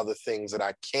allow the things that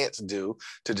I can't do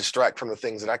to distract from the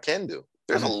things that I can do.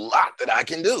 There's a Mhm. lot that I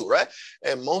can do, right?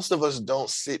 And most of us don't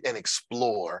sit and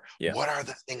explore Yeah. what are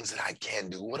the things that I can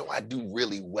do? What do I do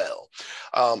really well?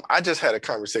 I just had a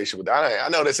conversation with, I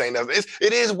know this ain't nothing.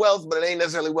 It is wealth, but it ain't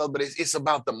necessarily wealth, but it's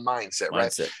about the mindset,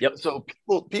 right? Mindset. Yep. So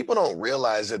people don't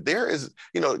realize that there is,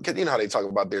 you know how they talk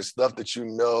about there's stuff that you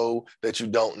know that you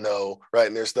don't know, right?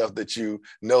 And there's stuff that you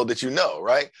know,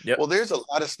 right? Yep. Well, there's a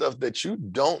lot of stuff that you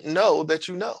don't know that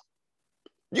you know.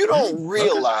 You don't Okay.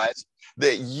 realize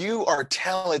that you are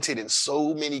talented in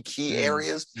so many key Mm.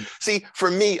 areas. See, for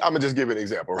me, I'm gonna just give an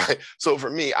example, right? So for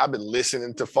me, I've been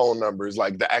listening to phone numbers,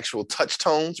 like the actual touch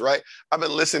tones, right? I've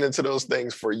been listening to those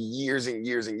things for years and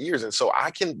years and years. And so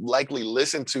I can likely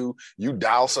listen to you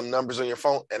dial some numbers on your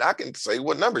phone and I can say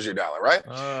what numbers you're dialing, right?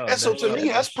 Oh, And no so to me,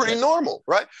 shit. that's pretty normal,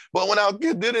 right? But when I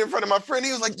did it in front of my friend,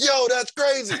 he was like, yo, that's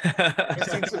crazy. And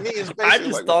see, to me, it's I basically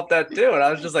just like, thought that too. And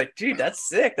I was just like, dude, that's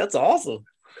sick. That's awesome.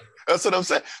 that's what I'm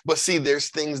saying. But see, there's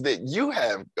things that you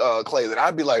have, Clay, that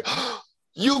I'd be like,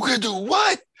 you could do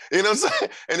what? You know what I'm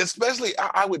saying? And especially,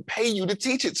 I would pay you to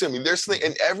teach it to me.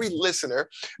 And every listener,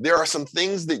 there are some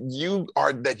things that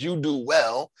you do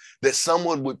well that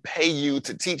someone would pay you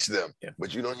to teach them, Yeah.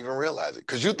 but you don't even realize it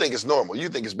because you think it's normal. You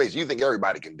think it's basic. You think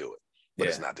everybody can do it, but Yeah.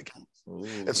 it's not the case. Ooh.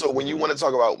 And so when you want to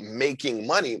talk about making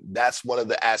money, that's one of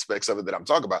the aspects of it that I'm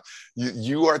talking about.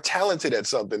 You are talented at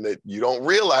something that you don't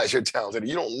realize you're talented.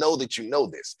 You don't know that you know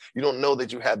this. You don't know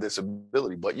that you have this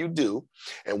ability, but you do.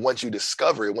 And once you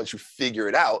discover it, once you figure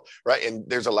it out, right? And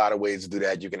there's a lot of ways to do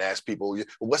that. You can ask people,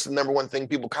 what's the number one thing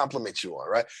people compliment you on,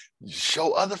 right?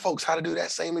 Show other folks how to do that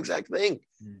same exact thing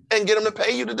and get them to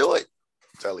pay you to do it.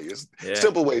 I'm telling you, it's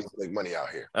simple ways to make money out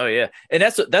here. Oh yeah, and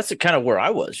that's kind of where I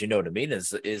was. You know what I mean?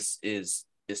 Is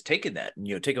taking that,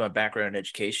 and taking my background in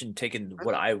education, taking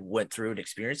what I went through and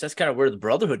experienced. That's kind of where the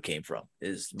brotherhood came from.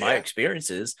 Is my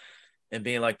experiences, and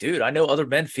being like, dude, I know other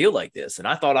men feel like this, and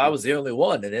I thought I was the only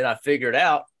one, and then I figured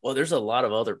out, well, there's a lot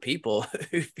of other people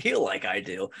who feel like I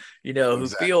do. Who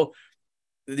feel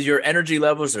your energy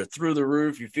levels are through the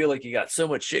roof. You feel like you got so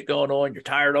much shit going on. You're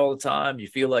tired all the time. You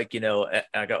feel like,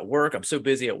 I got work. I'm so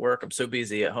busy at work. I'm so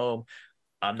busy at home.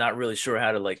 I'm not really sure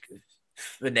how to like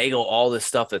finagle all this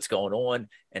stuff that's going on.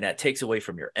 And that takes away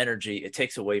from your energy. It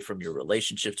takes away from your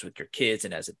relationships with your kids.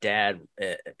 And as a dad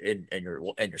and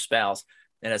your spouse,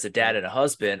 and as a dad and a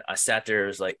husband, I sat there and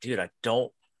was like, dude, I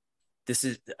don't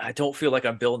feel like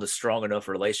I'm building the strong enough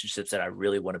relationships that I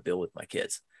really want to build with my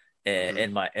kids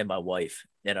and my wife.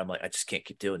 And I'm like, I just can't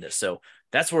keep doing this. So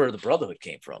that's where the brotherhood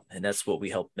came from. And that's what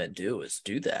we help men do, is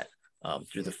do that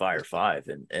through the Fire Five.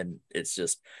 And it's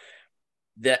just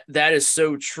that is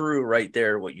so true right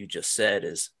there. What you just said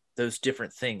is those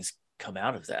different things come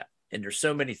out of that. And there's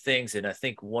so many things. And I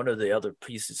think one of the other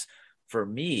pieces for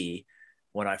me,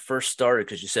 when I first started,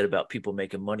 because you said about people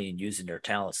making money and using their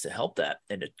talents to help that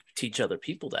and to teach other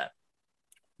people that,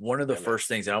 one of the first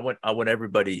things, and I want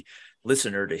everybody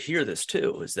listener to hear this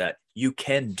too, is that you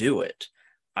can do it.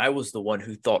 I was the one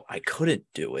who thought I couldn't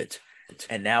do it.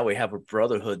 And now we have a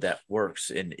brotherhood that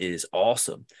works and is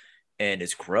awesome and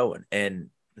is growing. And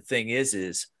the thing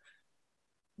is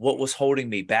what was holding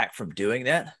me back from doing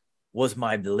that was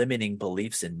my limiting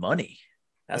beliefs in money.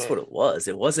 That's what it was.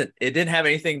 It didn't have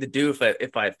anything to do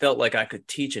if I felt like I could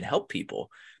teach and help people.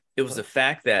 It was the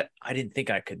fact that I didn't think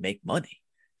I could make money.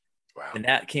 Wow. And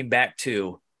that came back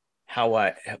to how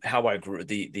I grew,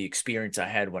 the experience I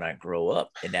had when I grew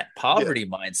up, in that poverty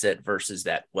mindset versus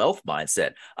that wealth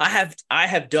mindset. I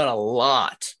have done a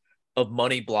lot of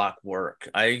money block work.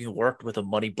 I worked with a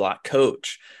money block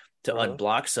coach to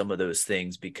unblock some of those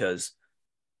things because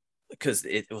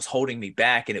it was holding me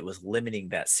back and it was limiting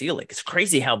that ceiling. It's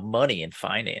crazy how money and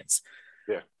finances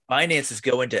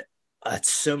go into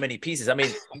so many pieces. I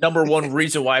mean, number one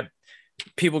reason why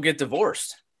people get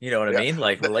divorced You know what I mean?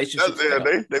 Like relationships.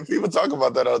 People talk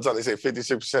about that all the time. They say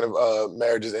 56% of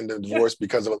marriages end in divorce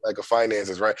because of a lack of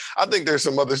finances, right? I think there's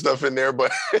some other stuff in there,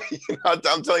 but I'm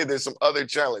telling you, there's some other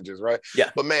challenges, right? Yeah.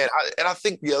 But man, I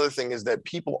think the other thing is that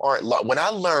people aren't. When I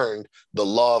learned the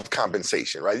law of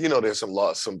compensation, right? There's some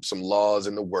laws, some laws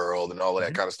in the world and all of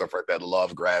that kind of stuff, right? That the law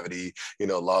of gravity,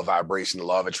 law of vibration, the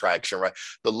law of attraction, right?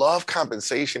 The law of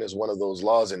compensation is one of those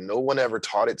laws, and no one ever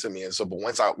taught it to me. And so, but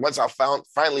once I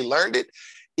finally learned it,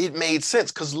 it made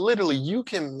sense, because literally you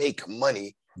can make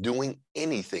money doing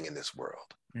anything in this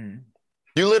world.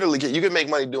 You literally you can make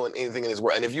money doing anything in this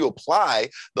world. And if you apply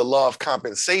the law of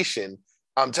compensation,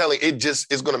 I'm telling you,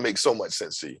 it's going to make so much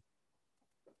sense to you.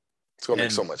 It's going to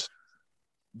make so much.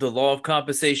 The law of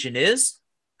compensation is?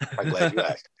 I'm glad you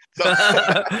asked.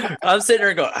 I'm sitting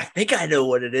there going, I think I know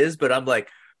what it is, but I'm like,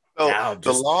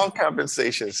 the law of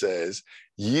compensation says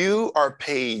you are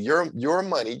paid, your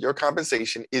money, your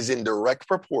compensation is in direct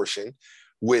proportion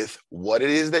with what it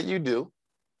is that you do,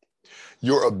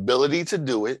 your ability to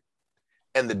do it,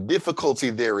 and the difficulty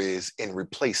there is in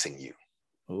replacing you.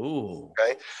 Ooh.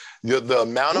 Okay. The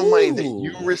amount of money that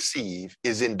you receive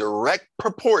is in direct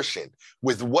proportion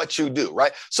with what you do,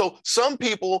 right? So some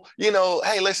people,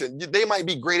 hey, listen, they might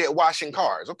be great at washing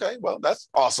cars. Okay, well, that's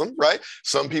awesome, right?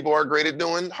 Some people are great at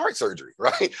doing heart surgery,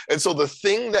 right? And so the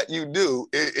thing that you do,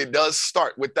 it does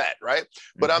start with that, right?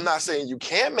 But I'm not saying you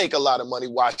can't make a lot of money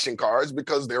washing cars,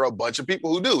 because there are a bunch of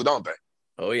people who do, don't they?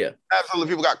 Oh, yeah. Absolutely.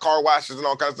 People got car washes and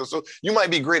all kinds of stuff. So you might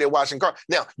be great at washing cars.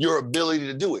 Now, your ability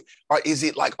to do it, or is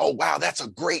it like, oh, wow, that's a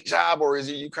great job? Or is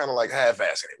it you kind of like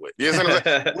half-assing it with? You know what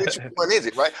I'm saying? Which one is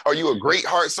it, right? Are you a great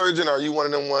heart surgeon? Or are you one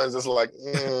of them ones that's like,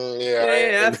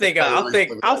 yeah, I think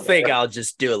I'll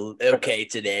just do okay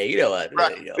today. You know what?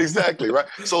 Right. Exactly, right?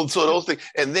 So those things.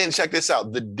 And then check this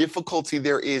out. The difficulty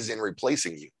there is in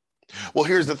replacing you. Well,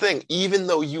 here's the thing. Even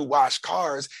though you wash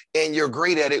cars and you're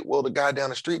great at it, well, the guy down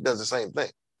the street does the same thing.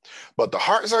 But the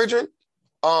heart surgeon,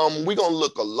 we're going to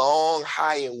look a long,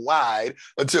 high and wide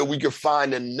until we can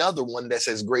find another one that's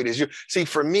as great as you. See,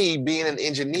 for me, being an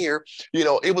engineer,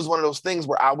 it was one of those things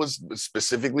where I was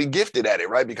specifically gifted at it,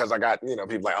 right? Because I got,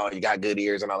 people like, oh, you got good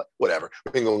ears and all that, whatever.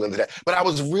 We ain't going to go into that. But I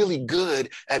was really good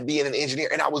at being an engineer.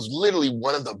 And I was literally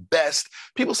one of the best.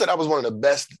 People said I was one of the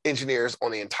best engineers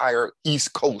on the entire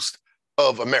East Coast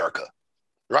of America,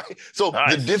 right? So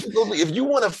nice. The difficulty, if you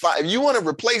want to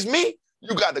replace me,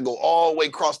 you got to go all the way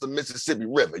across the Mississippi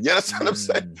River. You understand what I'm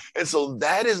saying? And so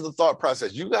that is the thought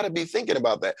process. You got to be thinking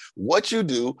about that. What you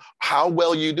do, how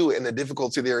well you do it, and the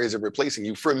difficulty there is in replacing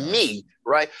you. For me,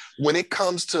 right, when it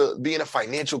comes to being a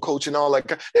financial coach and all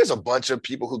that, there's a bunch of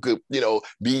people who could,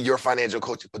 be your financial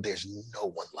coach, but there's no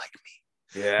one like me.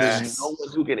 Yes. There's no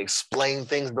one who can explain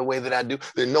things the way that I do.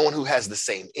 There's no one who has the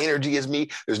same energy as me.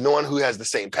 There's no one who has the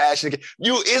same passion.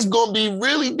 It's going to be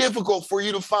really difficult for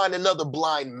you to find another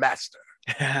blind master.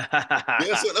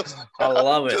 I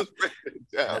love it.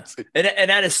 And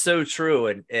that is so true.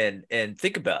 And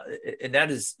think about it. And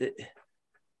that is,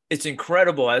 it's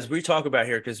incredible as we talk about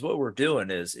here, because what we're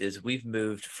doing is we've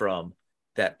moved from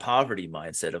that poverty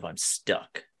mindset of I'm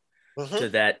stuck to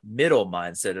that middle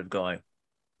mindset of going,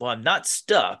 well, I'm not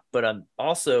stuck, but I'm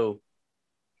also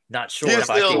not sure. You're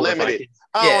still limited.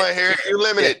 I don't want to hear it. You're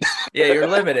limited. Yeah, you're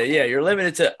limited. Yeah, you're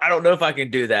limited to, I don't know if I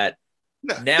can do that.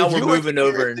 Now we're moving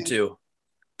over into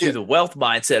the wealth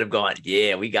mindset of going,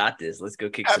 yeah, we got this. Let's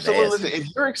go kick some ass. If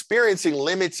you're experiencing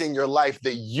limits in your life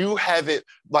that you haven't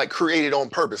created on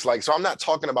purpose, so I'm not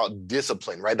talking about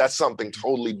discipline, right? That's something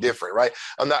totally different, right?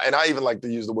 And I even like to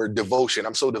use the word devotion.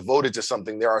 I'm so devoted to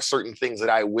something, there are certain things that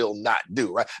I will not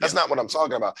do, right? That's not what I'm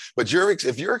talking about. But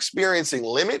if you're experiencing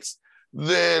limits,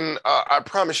 then I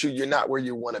promise you're not where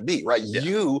you want to be, right? Yeah.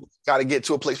 You got to get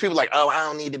to a place. People are like, oh, I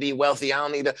don't need to be wealthy. I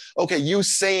don't need to. Okay, you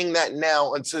saying that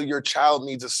now until your child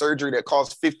needs a surgery that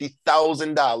costs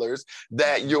 $50,000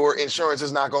 that your insurance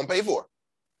is not going to pay for.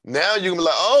 Now you can be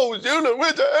like, oh, you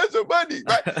went to earn some money,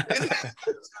 right?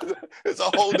 It's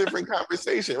a whole different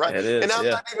conversation, right? It is, and I'm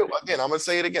not even, again, I'm going to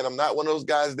say it again. I'm not one of those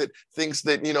guys that thinks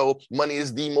that, money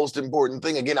is the most important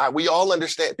thing. Again, we all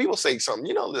understand. People say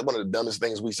something, one of the dumbest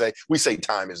things we say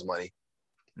time is money.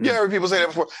 You heard people say that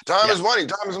before. Time is money.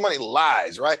 Time is money.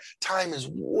 Lies, right? Time is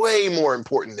way more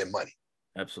important than money.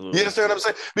 Absolutely. You understand what I'm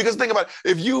saying? Because think about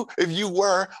it. If you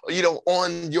were,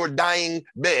 on your dying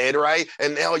bed, right?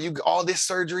 And now all this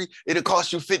surgery, it'll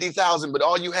cost you $50,000, but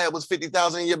all you had was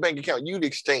 $50,000 in your bank account. You'd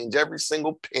exchange every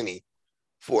single penny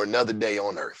for another day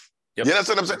on earth. Yep. You know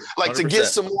what I'm saying? 100%. To get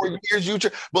some more years,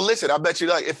 but listen, I bet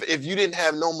you if you didn't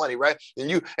have no money, right?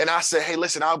 And I said, hey,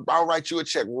 listen, I'll write you a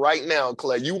check right now,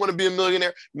 Clay. You want to be a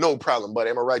millionaire? No problem, buddy.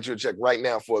 I'm gonna write you a check right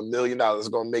now for $1 million. It's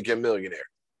gonna make you a millionaire.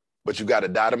 but you got to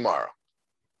die tomorrow.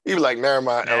 You be like, never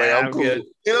mind, LA, I'm cool. Good.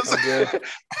 You know what I'm saying?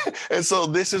 And so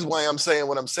this is why I'm saying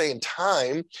what I'm saying.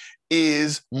 Time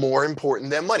is more important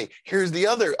than money. Here's the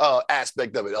other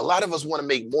aspect of it. A lot of us want to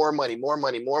make more money, more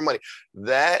money, more money.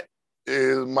 That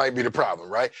might be the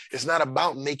problem, right? It's not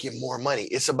about making more money.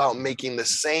 It's about making the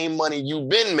same money you've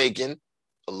been making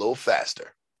a little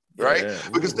faster, right? Yeah.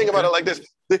 Because think about it like this.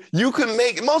 You can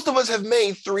make, most of us have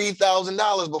made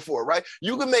 $3,000 before, right?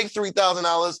 You can make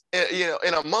 $3,000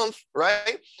 in a month,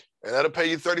 right? And that'll pay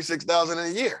you $36,000 in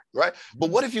a year, right? But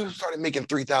what if you started making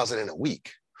 $3,000 in a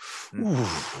week? Ooh,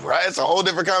 right? It's a whole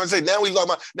different conversation. Now we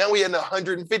in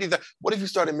 150,000. What if you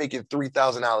started making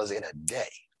 $3,000 in a day?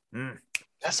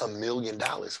 That's $1 million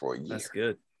for a year. That's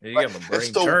good. You got my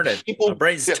brain turning. My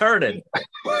brain's turning.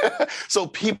 So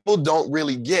people don't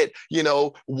really get,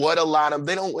 what a lot of,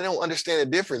 they don't understand the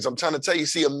difference. I'm trying to tell you,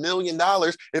 see, $1 million,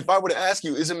 if I were to ask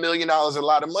you, is $1 million a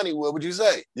lot of money? What would you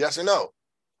say? Yes or no?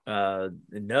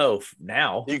 No.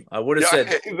 Now I would have said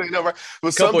right?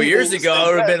 a couple of years ago, I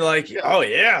would have been like, oh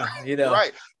yeah,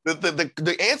 Right.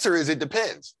 The answer is it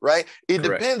depends, right? It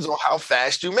Correct. depends on how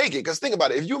fast you make it. Because think about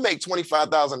it, if you make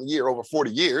 $25,000 a year over 40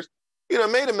 years, made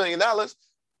 $1 million,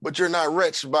 but you're not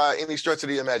rich by any stretch of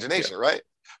the imagination, right?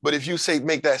 But if you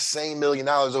make that same $1 million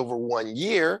over 1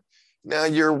 year, now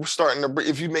you're starting to,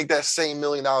 if you make that same $1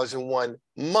 million in 1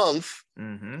 month,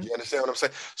 you understand what I'm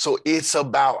saying? So it's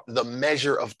about the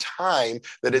measure of time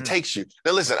that it takes you.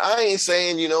 Now, listen, I ain't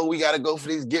saying, we got to go for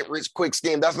these get rich quick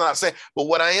scheme. That's not saying, but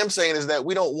what I am saying is that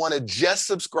we don't want to just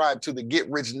subscribe to the get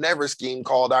rich never scheme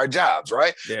called our jobs,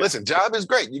 right? Yeah. Listen, job is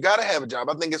great. You got to have a job.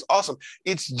 I think it's awesome.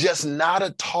 It's just not a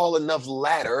tall enough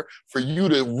ladder for you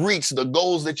to reach the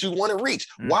goals that you want to reach.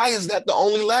 Why is that the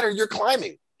only ladder you're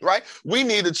climbing? Right? We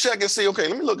need to check and see, okay,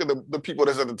 let me look at the people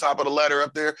that's at the top of the ladder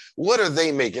up there. What are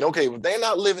they making? Okay, if they're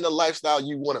not living the lifestyle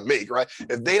you want to make, right?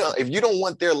 If you don't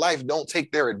want their life, don't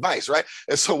take their advice, right?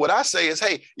 And so what I say is,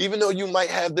 hey, even though you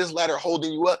might have this ladder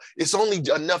holding you up, it's only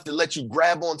enough to let you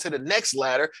grab onto the next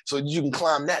ladder so you can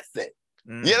climb that thing.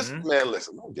 Yes, man,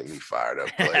 listen, don't get me fired up.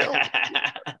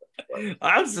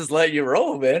 I was just letting you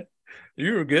roll, man.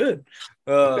 You were good.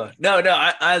 No,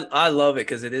 I love it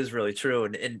because it is really true,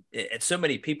 and so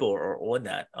many people are on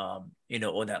that, on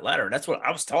that ladder, and that's what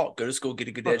I was taught: go to school, get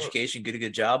a good education, get a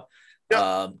good job, get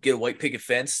a white picket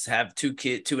fence, have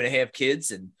 2.5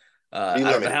 kids, and I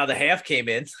don't know how the half came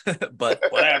in, but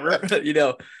whatever,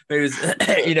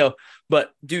 maybe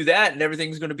but do that and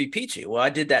everything's going to be peachy. Well, I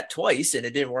did that twice and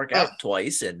it didn't work out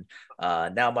twice, and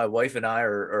now my wife and I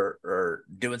are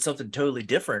doing something totally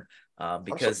different.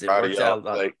 Because it works out. I'm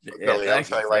telling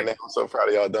you right now, I'm so proud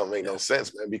of y'all. It don't make no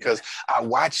sense, man, because I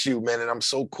watch you, man, and I'm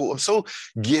so cool. I'm so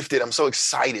gifted. I'm so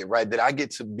excited, right, that I get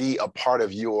to be a part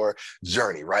of your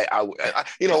journey, right? I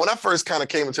when I first kind of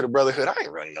came into the brotherhood, I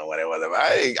didn't really know what it was.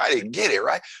 I didn't get it,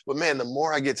 right? But man, the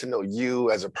more I get to know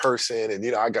you as a person,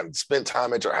 and I got to spend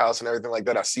time at your house and everything like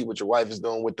that. I see what your wife is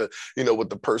doing with the, with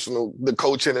the personal, the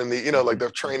coaching and the, like the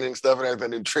training stuff and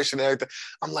everything, nutrition and everything.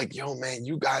 I'm like, yo, man,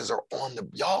 you guys are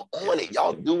y'all on it.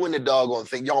 Y'all doing the doggone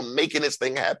thing. Y'all making this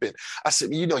thing happen. I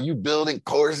said, you building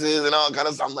courses and all kind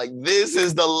of stuff. I'm like, this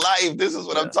is the life. This is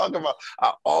what I'm talking about.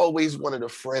 I always wanted a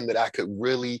friend that I could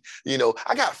really,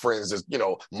 I got friends that's,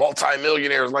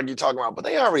 multi-millionaires like you're talking about, but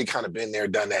they already kind of been there,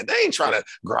 done that. They ain't trying to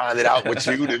grind it out with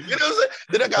you. You know what I'm saying?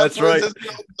 Then I got that's friends right.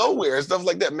 that's nowhere and stuff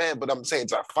like that, man. But I'm saying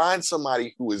to find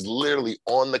somebody who is literally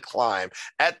on the climb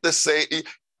at the same,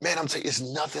 man, I'm telling you, it's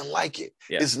nothing like it.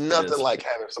 Yeah, it's nothing like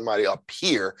having somebody up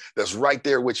here that's right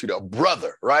there with you, the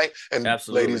brother, right? And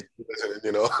absolutely.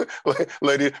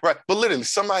 ladies, right? But literally,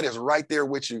 somebody that's right there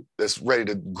with you that's ready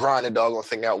to grind the doggone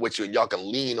thing out with you, and y'all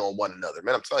can lean on one another.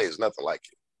 Man, I'm telling you, it's nothing like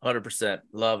it. 100%.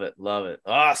 Love it.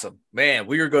 Awesome, man.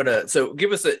 We are gonna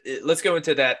give us let's go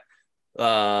into that.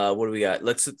 What do we got?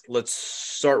 Let's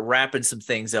start wrapping some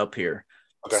things up here.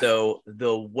 Okay. So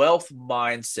the wealth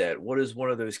mindset, what is one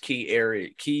of those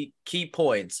key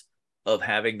points of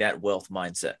having that wealth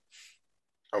mindset?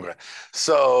 Okay.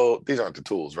 So these aren't the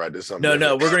tools, right? There's something.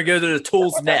 No, we're going to go to the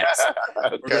tools next.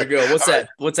 Okay. We're going to go.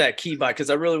 What's that key by? Because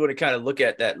I really want to kind of look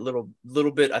at that little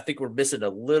bit. I think we're missing a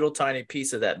little tiny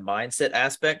piece of that mindset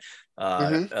aspect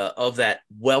of that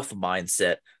wealth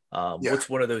mindset. What's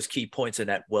one of those key points in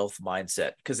that wealth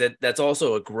mindset? Because that's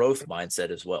also a growth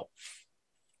mindset as well.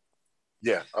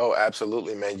 Yeah. Oh,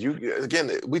 absolutely, man.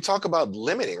 Again, we talk about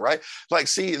limiting, right? Like,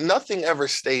 see, nothing ever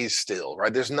stays still,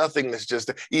 right? There's nothing that's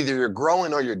just either you're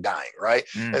growing or you're dying, right?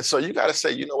 Mm. And so you got to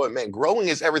say, you know what, man, growing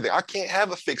is everything. I can't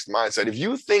have a fixed mindset. If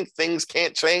you think things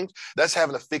can't change, that's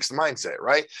having a fixed mindset,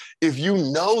 right? If you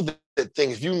know that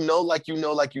things, if you know,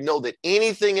 that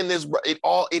anything in this, it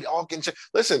all can change.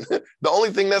 Listen, the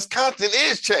only thing that's constant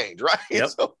is change, right?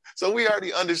 Yep. So we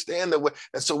already understand that,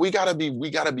 and so we gotta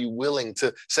be willing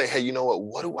to say, hey, you know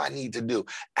what do I need to do?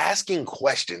 Asking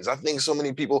questions. I think so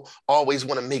many people always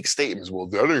want to make statements. Well,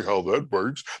 that ain't how that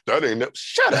works. That ain't that.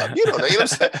 Shut up. You don't know. You know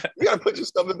what I'm saying? You gotta put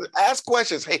yourself in. Ask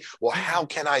questions. Hey, well, how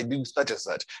can I do such and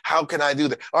such? How can I do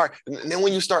that? All right. And then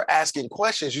when you start asking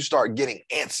questions, you start getting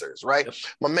answers, right? Yep.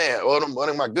 My man, one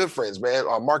of my good friends, man,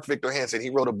 Mark Victor Hansen, he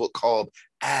wrote a book called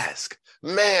Ask.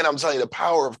 Man, I'm telling you, the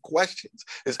power of questions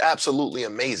is absolutely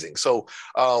amazing. So,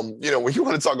 when you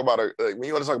want to talk about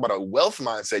a wealth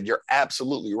mindset, you're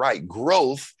absolutely right.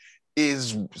 Growth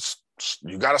is,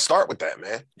 you got to start with that,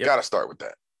 man. You got to start with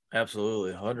that.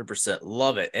 Absolutely, 100%.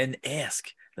 Love it. And ask.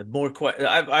 The more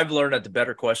I've learned that the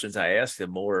better questions I ask, the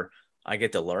more I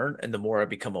get to learn, and the more I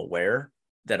become aware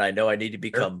that I know I need to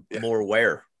become more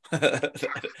aware.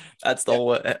 That's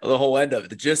the whole end of it.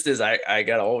 The gist is I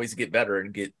gotta always get better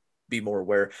and be more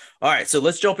aware. All right, so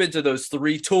let's jump into those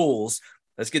 3 tools.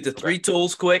 Let's get the 3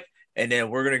 tools quick, and then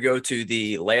we're gonna go to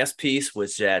the last piece,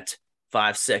 which is that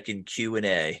 5-second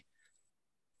Q&A.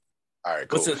 All right,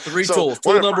 cool. What's the 3 tools?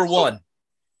 Tool number 1.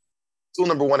 Tool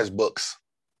number 1 is books.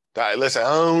 Listen, I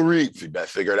don't read. You better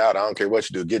figure it out. I don't care what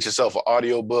you do. Get yourself an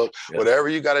audio book, whatever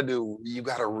you got to do. You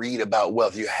got to read about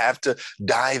wealth. You have to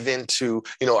dive into,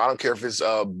 I don't care if it's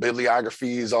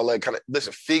bibliographies, all that kind of,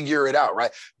 listen, figure it out,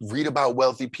 right? Read about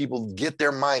wealthy people, get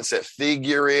their mindset,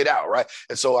 figure it out, right?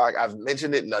 And so I've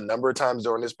mentioned it a number of times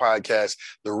during this podcast.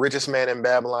 The Richest Man in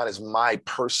Babylon is my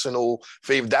personal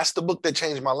favorite. That's the book that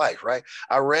changed my life, right?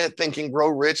 I read Think and Grow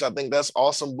Rich. I think that's an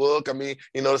awesome book. I mean,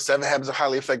 the 7 Habits of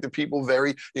Highly Effective People,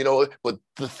 very, but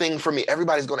the thing for me,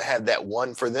 everybody's going to have that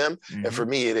one for them. Mm-hmm. And for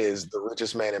me, it is The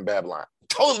Richest Man in Babylon.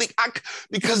 Totally,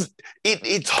 because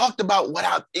it talked about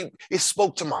it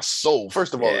spoke to my soul.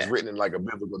 First of all, it's written in like a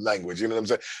biblical language, you know what I'm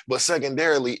saying? But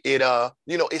secondarily,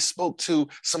 it spoke to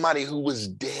somebody who was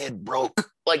dead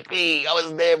broke. Like me, I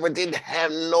was there, but didn't have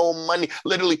no money.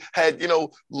 Literally had,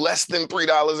 less than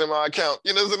 $3 in my account.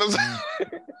 You know what I'm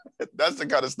saying? That's the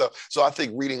kind of stuff. So I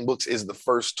think reading books is the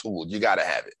first tool. You got to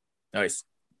have it. Nice.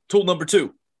 Tool number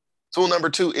 2. Tool number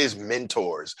 2 is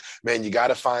mentors. Man, you got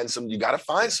to find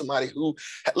somebody who,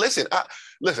 listen,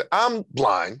 I'm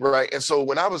blind, right? And so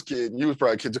when I was a kid, you was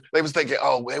probably a kid too, they was thinking,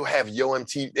 oh, they would have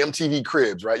MTV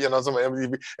Cribs, right? Some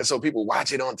MTV. And so people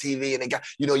watch it on TV and they got,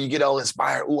 you get all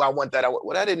inspired. Oh, I want that.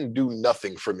 Well, that didn't do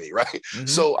nothing for me, right? Mm-hmm.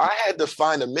 So I had to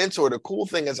find a mentor. The cool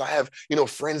thing is I have,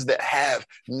 friends that have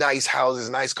nice houses,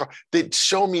 nice cars that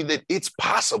show me that it's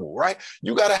possible, right?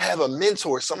 You got to have a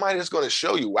mentor, somebody that's going to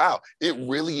show you, wow, it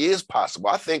really is possible.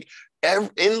 I think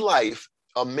in life,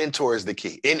 a mentor is the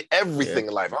key in everything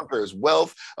in life. I don't care if it's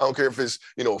wealth. I don't care if it's,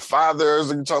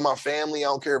 fathers, you're talking about family. I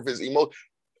don't care if it's emotion.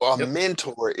 A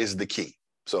mentor is the key.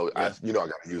 So I got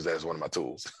to use that as one of my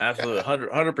tools. Absolutely.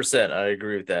 100%. I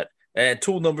agree with that. And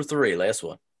tool number 3, last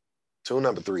one. Tool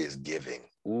number 3 is giving.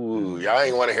 Ooh, y'all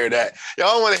ain't want to hear that.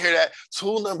 Y'all want to hear that.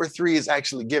 Tool number 3 is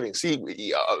actually giving. See,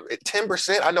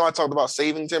 10%, I know I talked about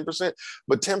saving 10%,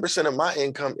 but 10% of my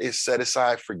income is set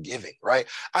aside for giving, right?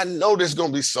 I know there's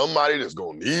going to be somebody that's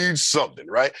going to need something,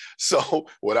 right? So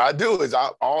what I do is I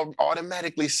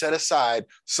automatically set aside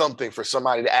something for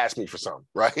somebody to ask me for something,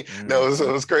 right? Mm-hmm. No,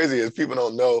 so what's crazy is people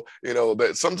don't know,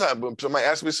 that sometimes when somebody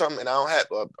asks me something and I don't have,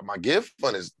 my gift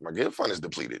fund is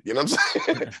depleted. You know what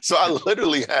I'm saying? So I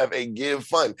literally have a give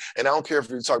fund. And I don't care if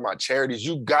you're talking about charities,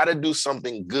 you got to do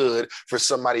something good for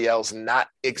somebody else, not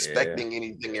expecting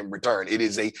anything in return. It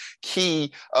is a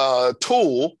key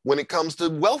tool when it comes to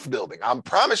wealth building. I'm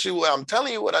telling you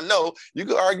what I know. You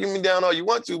can argue me down all you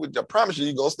want to, but I promise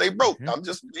you're going to stay broke. Mm-hmm. I'm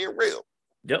just being real.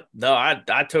 Yep. No, I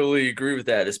totally agree with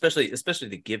that, especially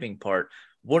the giving part.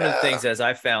 One of the things as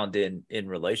I found in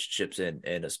relationships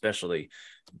and especially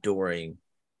during,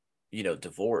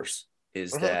 divorce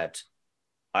is that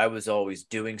I was always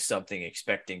doing something,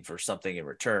 expecting for something in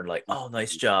return, like, oh,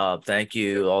 nice job, thank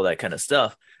you, all that kind of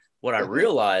stuff. What I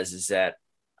realized is that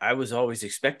I was always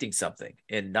expecting something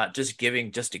and not just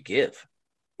giving just to give.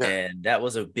 Yeah. And that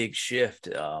was a big shift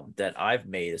that I've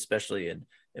made, especially in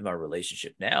my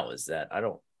relationship now, is that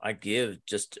I give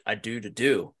just, I do to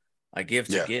do. I give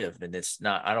to give. And it's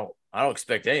not, I don't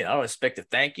expect anything. I don't expect a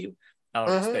thank you. I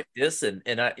don't expect this. And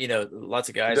I, lots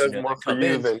of guys, more come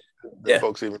in. Than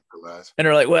folks even realize. And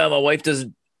they're like, well, my wife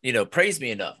doesn't praise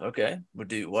me enough. Okay. What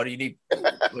do you need?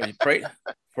 What do you pray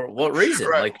for? What reason?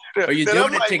 Right. Like, are you Then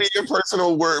doing that it might be your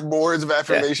personal words of Yeah.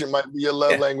 affirmation, might be your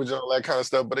love Yeah. language and all that kind of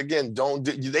stuff. But again, don't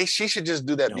do she should just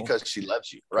do that Don't- because she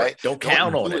loves you, Right. right? Don't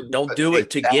count on do it. Don't do it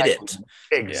to get it.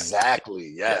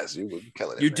 Exactly. Yes. You were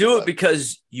killing it. You man. do Love it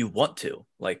because you want to.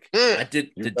 Like I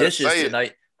did you the better dishes say it.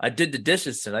 tonight. I did the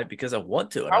dishes tonight because I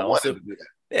want to. And I I also, wanted to do that.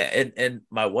 yeah, and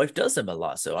my wife does them a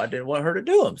lot. So I didn't want her to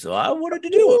do them. So I wanted to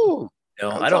do them. Ooh,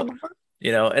 I don't,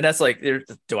 and that's like,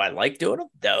 do I like doing them?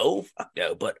 No, fuck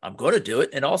no, but I'm going to do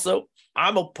it. And also,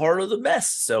 I'm a part of the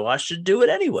mess, so I should do it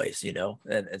anyways,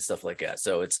 and stuff like that.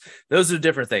 So those are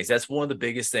different things. That's one of the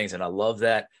biggest things. And I love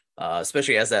that,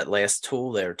 especially as that last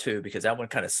tool there too, because that one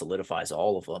kind of solidifies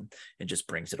all of them and just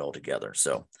brings it all together.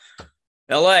 So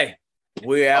LA,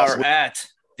 we are Awesome. at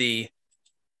the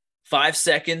 5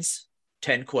 seconds,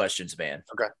 10 questions, man.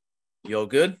 Okay. You all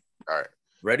good? All right.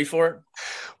 Ready for it?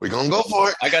 We're going to go for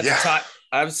it. I got the time.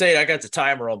 I would say I got the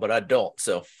timer on, but I don't.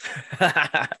 So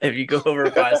if you go over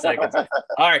 5 seconds. All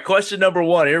right. Question number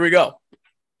 1. Here we go.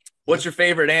 What's your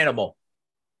favorite animal?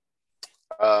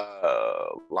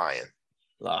 Lion.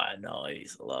 Lion.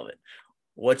 Nice. Love it.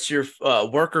 What's your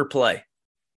work or play?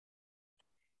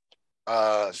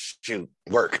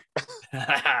 Work.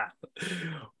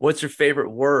 What's your favorite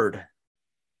word?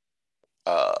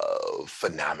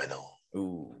 Phenomenal.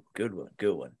 Ooh, good one.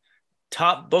 Good one.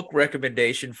 Top book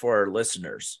recommendation for our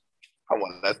listeners. Come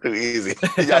on, that's too easy.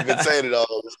 I've been saying it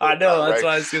all. I know. That's right?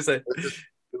 what I was going to say.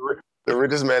 The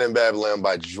Richest Man in Babylon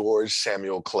by George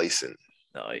Samuel Clayson.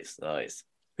 Nice, nice.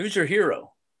 Who's your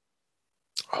hero?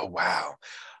 Oh, wow.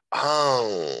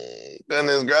 Oh,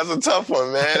 goodness, that's a tough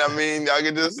one, man. I mean,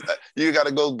 you got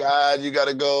to go God, you got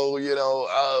to go,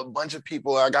 a bunch of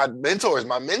people. I got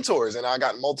my mentors, and I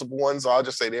got multiple ones. So I'll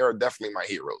just say they are definitely my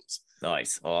heroes.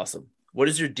 Nice. Awesome. What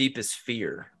is your deepest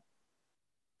fear?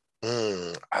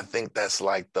 I think that's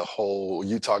like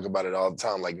you talk about it all the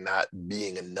time, like not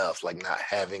being enough, like not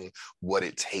having what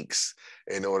it takes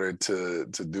in order to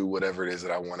do whatever it is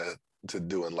that I want to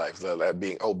do in life. So that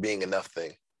being enough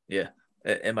thing. Yeah.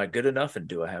 Am I good enough, and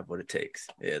do I have what it takes?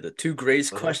 Yeah, the 2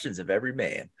 greatest questions of every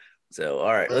man. So,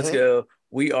 all right, let's go.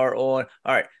 We are on.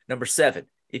 All right, number 7.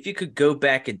 If you could go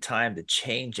back in time to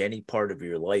change any part of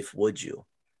your life, would you?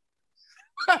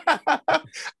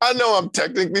 I know I'm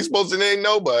technically supposed to say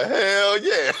no, but hell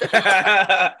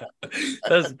yeah.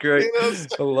 That's great. I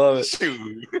love it.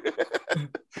 Shoot.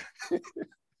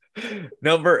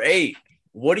 Number 8.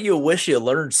 What do you wish you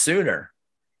learned sooner?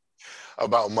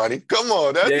 About money. Come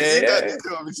on.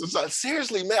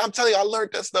 Seriously, man. I'm telling you, I learned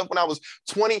that stuff when I was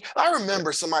 20. I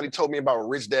remember somebody told me about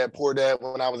Rich Dad, Poor Dad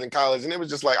when I was in college, and it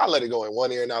was just like, I let it go in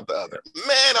one ear and out the other.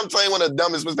 Man, I'm telling you, one of the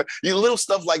dumbest mistakes. You little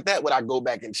stuff like that, would I go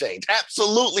back and change?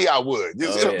 Absolutely, I would.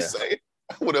 You see what I'm saying?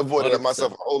 I would have avoided 100%.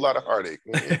 Myself a whole lot of heartache.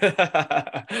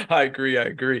 I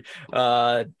agree.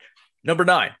 Number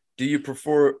 9. Do you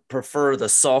prefer the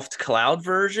soft cloud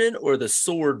version or the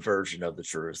sword version of the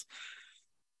truth?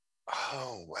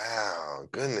 Oh, wow.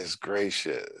 Goodness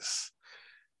gracious.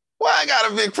 Well, I got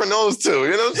to pick from those two.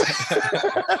 You know what I'm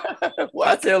saying?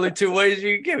 That's the only 2 ways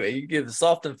you can give it. You can give it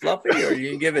soft and fluffy, or you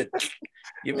can give it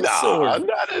sword.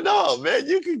 Not at all, man.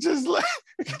 You can just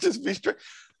be straight.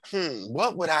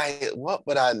 What would I, as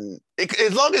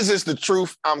long as it's the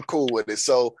truth, I'm cool with it.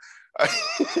 So,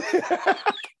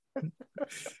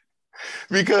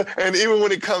 and even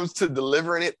when it comes to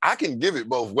delivering it, I can give it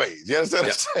both ways. You understand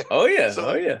what I'm saying? Oh yeah. So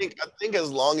I think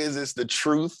as long as it's the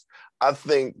truth, I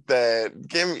think that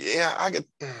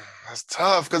that's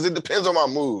tough because it depends on my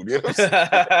mood. You know what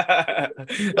I'm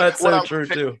saying? That's so true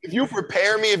too. If you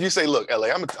prepare me, if you say, "Look, LA,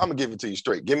 I'm gonna give it to you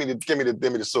straight. Give me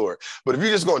the sword." But if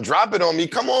you're just gonna drop it on me,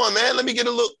 come on, man. Let me get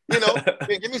a look.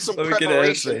 Give me some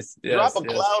preparation. Yes, drop a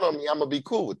cloud on me. I'm gonna be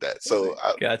cool with that. So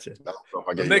gotcha.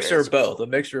 A mixture of both.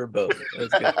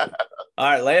 That's good. All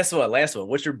right, last one.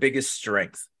 What's your biggest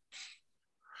strength?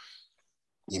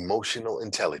 Emotional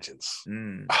intelligence.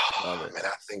 Man, I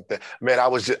think that, man, I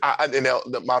was just,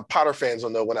 my Potter fans will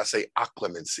know when I say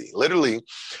acclimancy. Literally,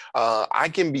 I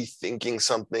can be thinking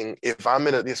something if I'm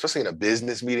especially in a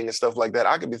business meeting and stuff like that.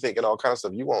 I could be thinking all kinds of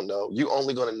stuff you won't know. You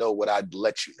only going to know what I'd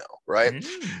let you know, right?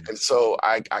 And so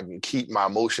I can keep my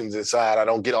emotions inside. I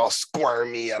don't get all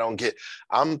squirmy.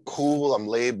 I'm cool. I'm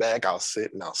laid back. I'll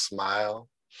sit and I'll smile.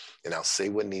 And I'll say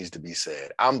what needs to be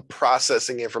said. I'm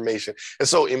processing information. And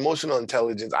so emotional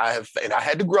intelligence, I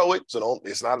had to grow it. So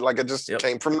it's not like it just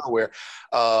came from nowhere.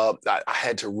 I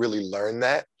had to really learn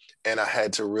that. And I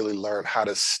had to really learn how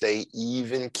to stay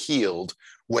even keeled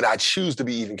when I choose to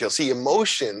be even keeled. See,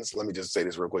 emotions, let me just say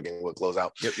this real quick and we'll close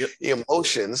out.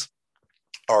 Emotions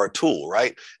are a tool,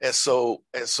 right? And so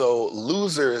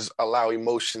losers allow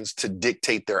emotions to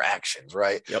dictate their actions,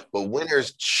 right? Yep. But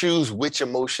winners choose which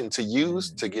emotion to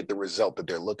use to get the result that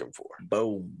they're looking for.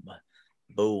 Boom.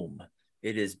 Boom.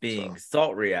 It is being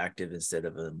thought reactive instead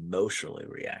of emotionally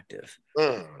reactive.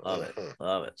 Love it.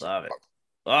 Love it. Love it.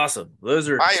 Awesome. Those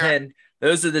are 10.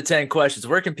 Those are the 10 questions.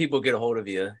 Where can people get a hold of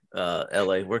you,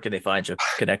 LA? Where can they find you,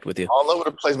 connect with you? All over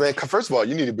the place, man. First of all,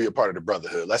 you need to be a part of the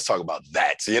brotherhood. Let's talk about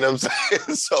that. You know what I'm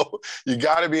saying? So you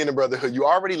got to be in the brotherhood. You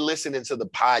already listening to the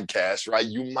podcast, right?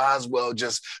 You might as well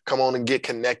just come on and get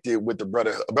connected with the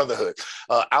brotherhood.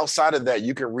 Outside of that,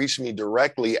 you can reach me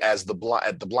directly at the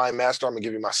Blind Master. I'm going to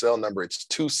give you my cell number. It's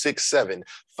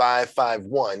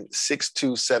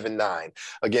 267-551-6279.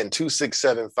 Again,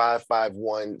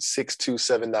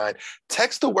 267-551-6279.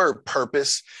 Text the word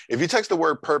purpose. If you text the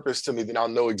word purpose to me, then I'll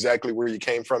know exactly where you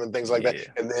came from and things like that.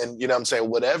 And then, you know what I'm saying,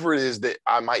 whatever it is that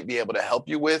I might be able to help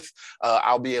you with,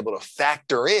 I'll be able to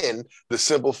factor in the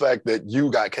simple fact that you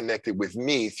got connected with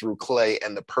me through Clay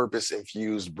and the Purpose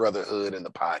Infused Brotherhood and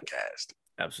the podcast.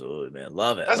 Absolutely, man.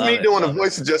 Love it. That's me doing the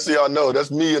voices, just so y'all know. That's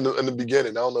me in the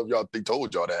beginning. I don't know if y'all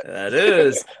told y'all that. That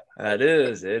is.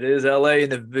 It is LA in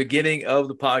the beginning of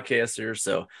the podcast here.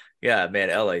 So yeah, man,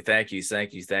 LA, thank you so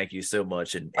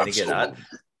much. And again, I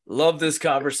love this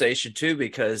conversation too,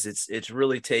 because it's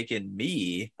really taken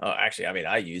me. Actually, I mean,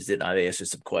 I used it and I asked you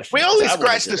some questions. We only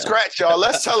scratched the scratch, y'all.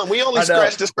 Let's tell them we only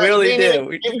scratched the scratch. We really did. You know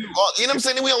what I'm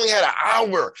saying? We only had an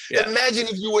hour. Yeah. Imagine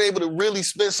if you were able to really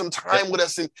spend some time with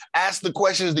us and ask the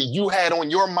questions that you had on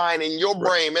your mind and your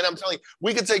brain. Man, I'm telling you,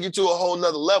 we could take you to a whole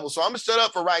nother level. So I'm gonna shut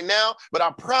up for right now, but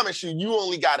I promise you, you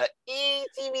only got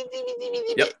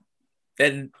Yep.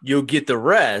 And you'll get the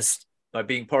rest by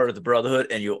being part of the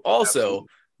brotherhood, and you'll also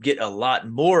get a lot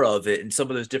more of it in some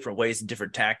of those different ways and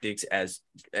different tactics as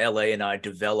LA and I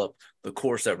develop the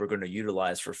course that we're going to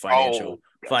utilize for financial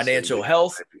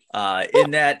health.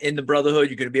 In the brotherhood,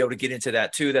 you're going to be able to get into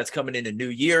that too. That's coming in the new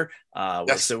year.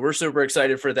 So we're super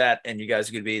excited for that. And you guys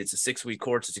are going to it's a 6-week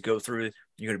course to go through.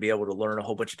 You're going to be able to learn a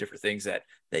whole bunch of different things that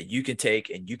you can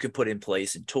take and you can put in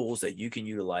place, and tools that you can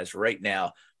utilize right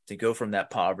now to go from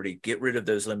that poverty, get rid of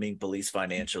those limiting beliefs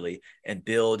financially, and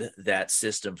build that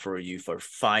system for you for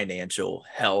financial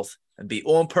health and be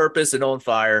on purpose and on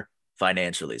fire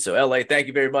financially. So LA, thank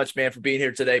you very much, man, for being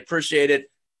here today. Appreciate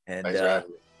it. And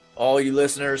all you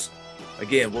listeners,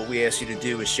 again, what we ask you to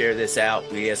do is share this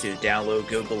out. We ask you to download,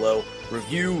 go below,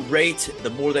 review, rate.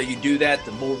 The more that you do that,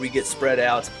 the more we get spread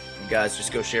out. And guys,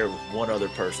 just go share it with one other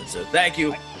person. So thank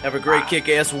you. Have a great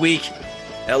kick-ass week.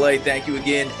 LA, thank you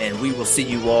again, and we will see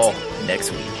you all next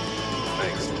week.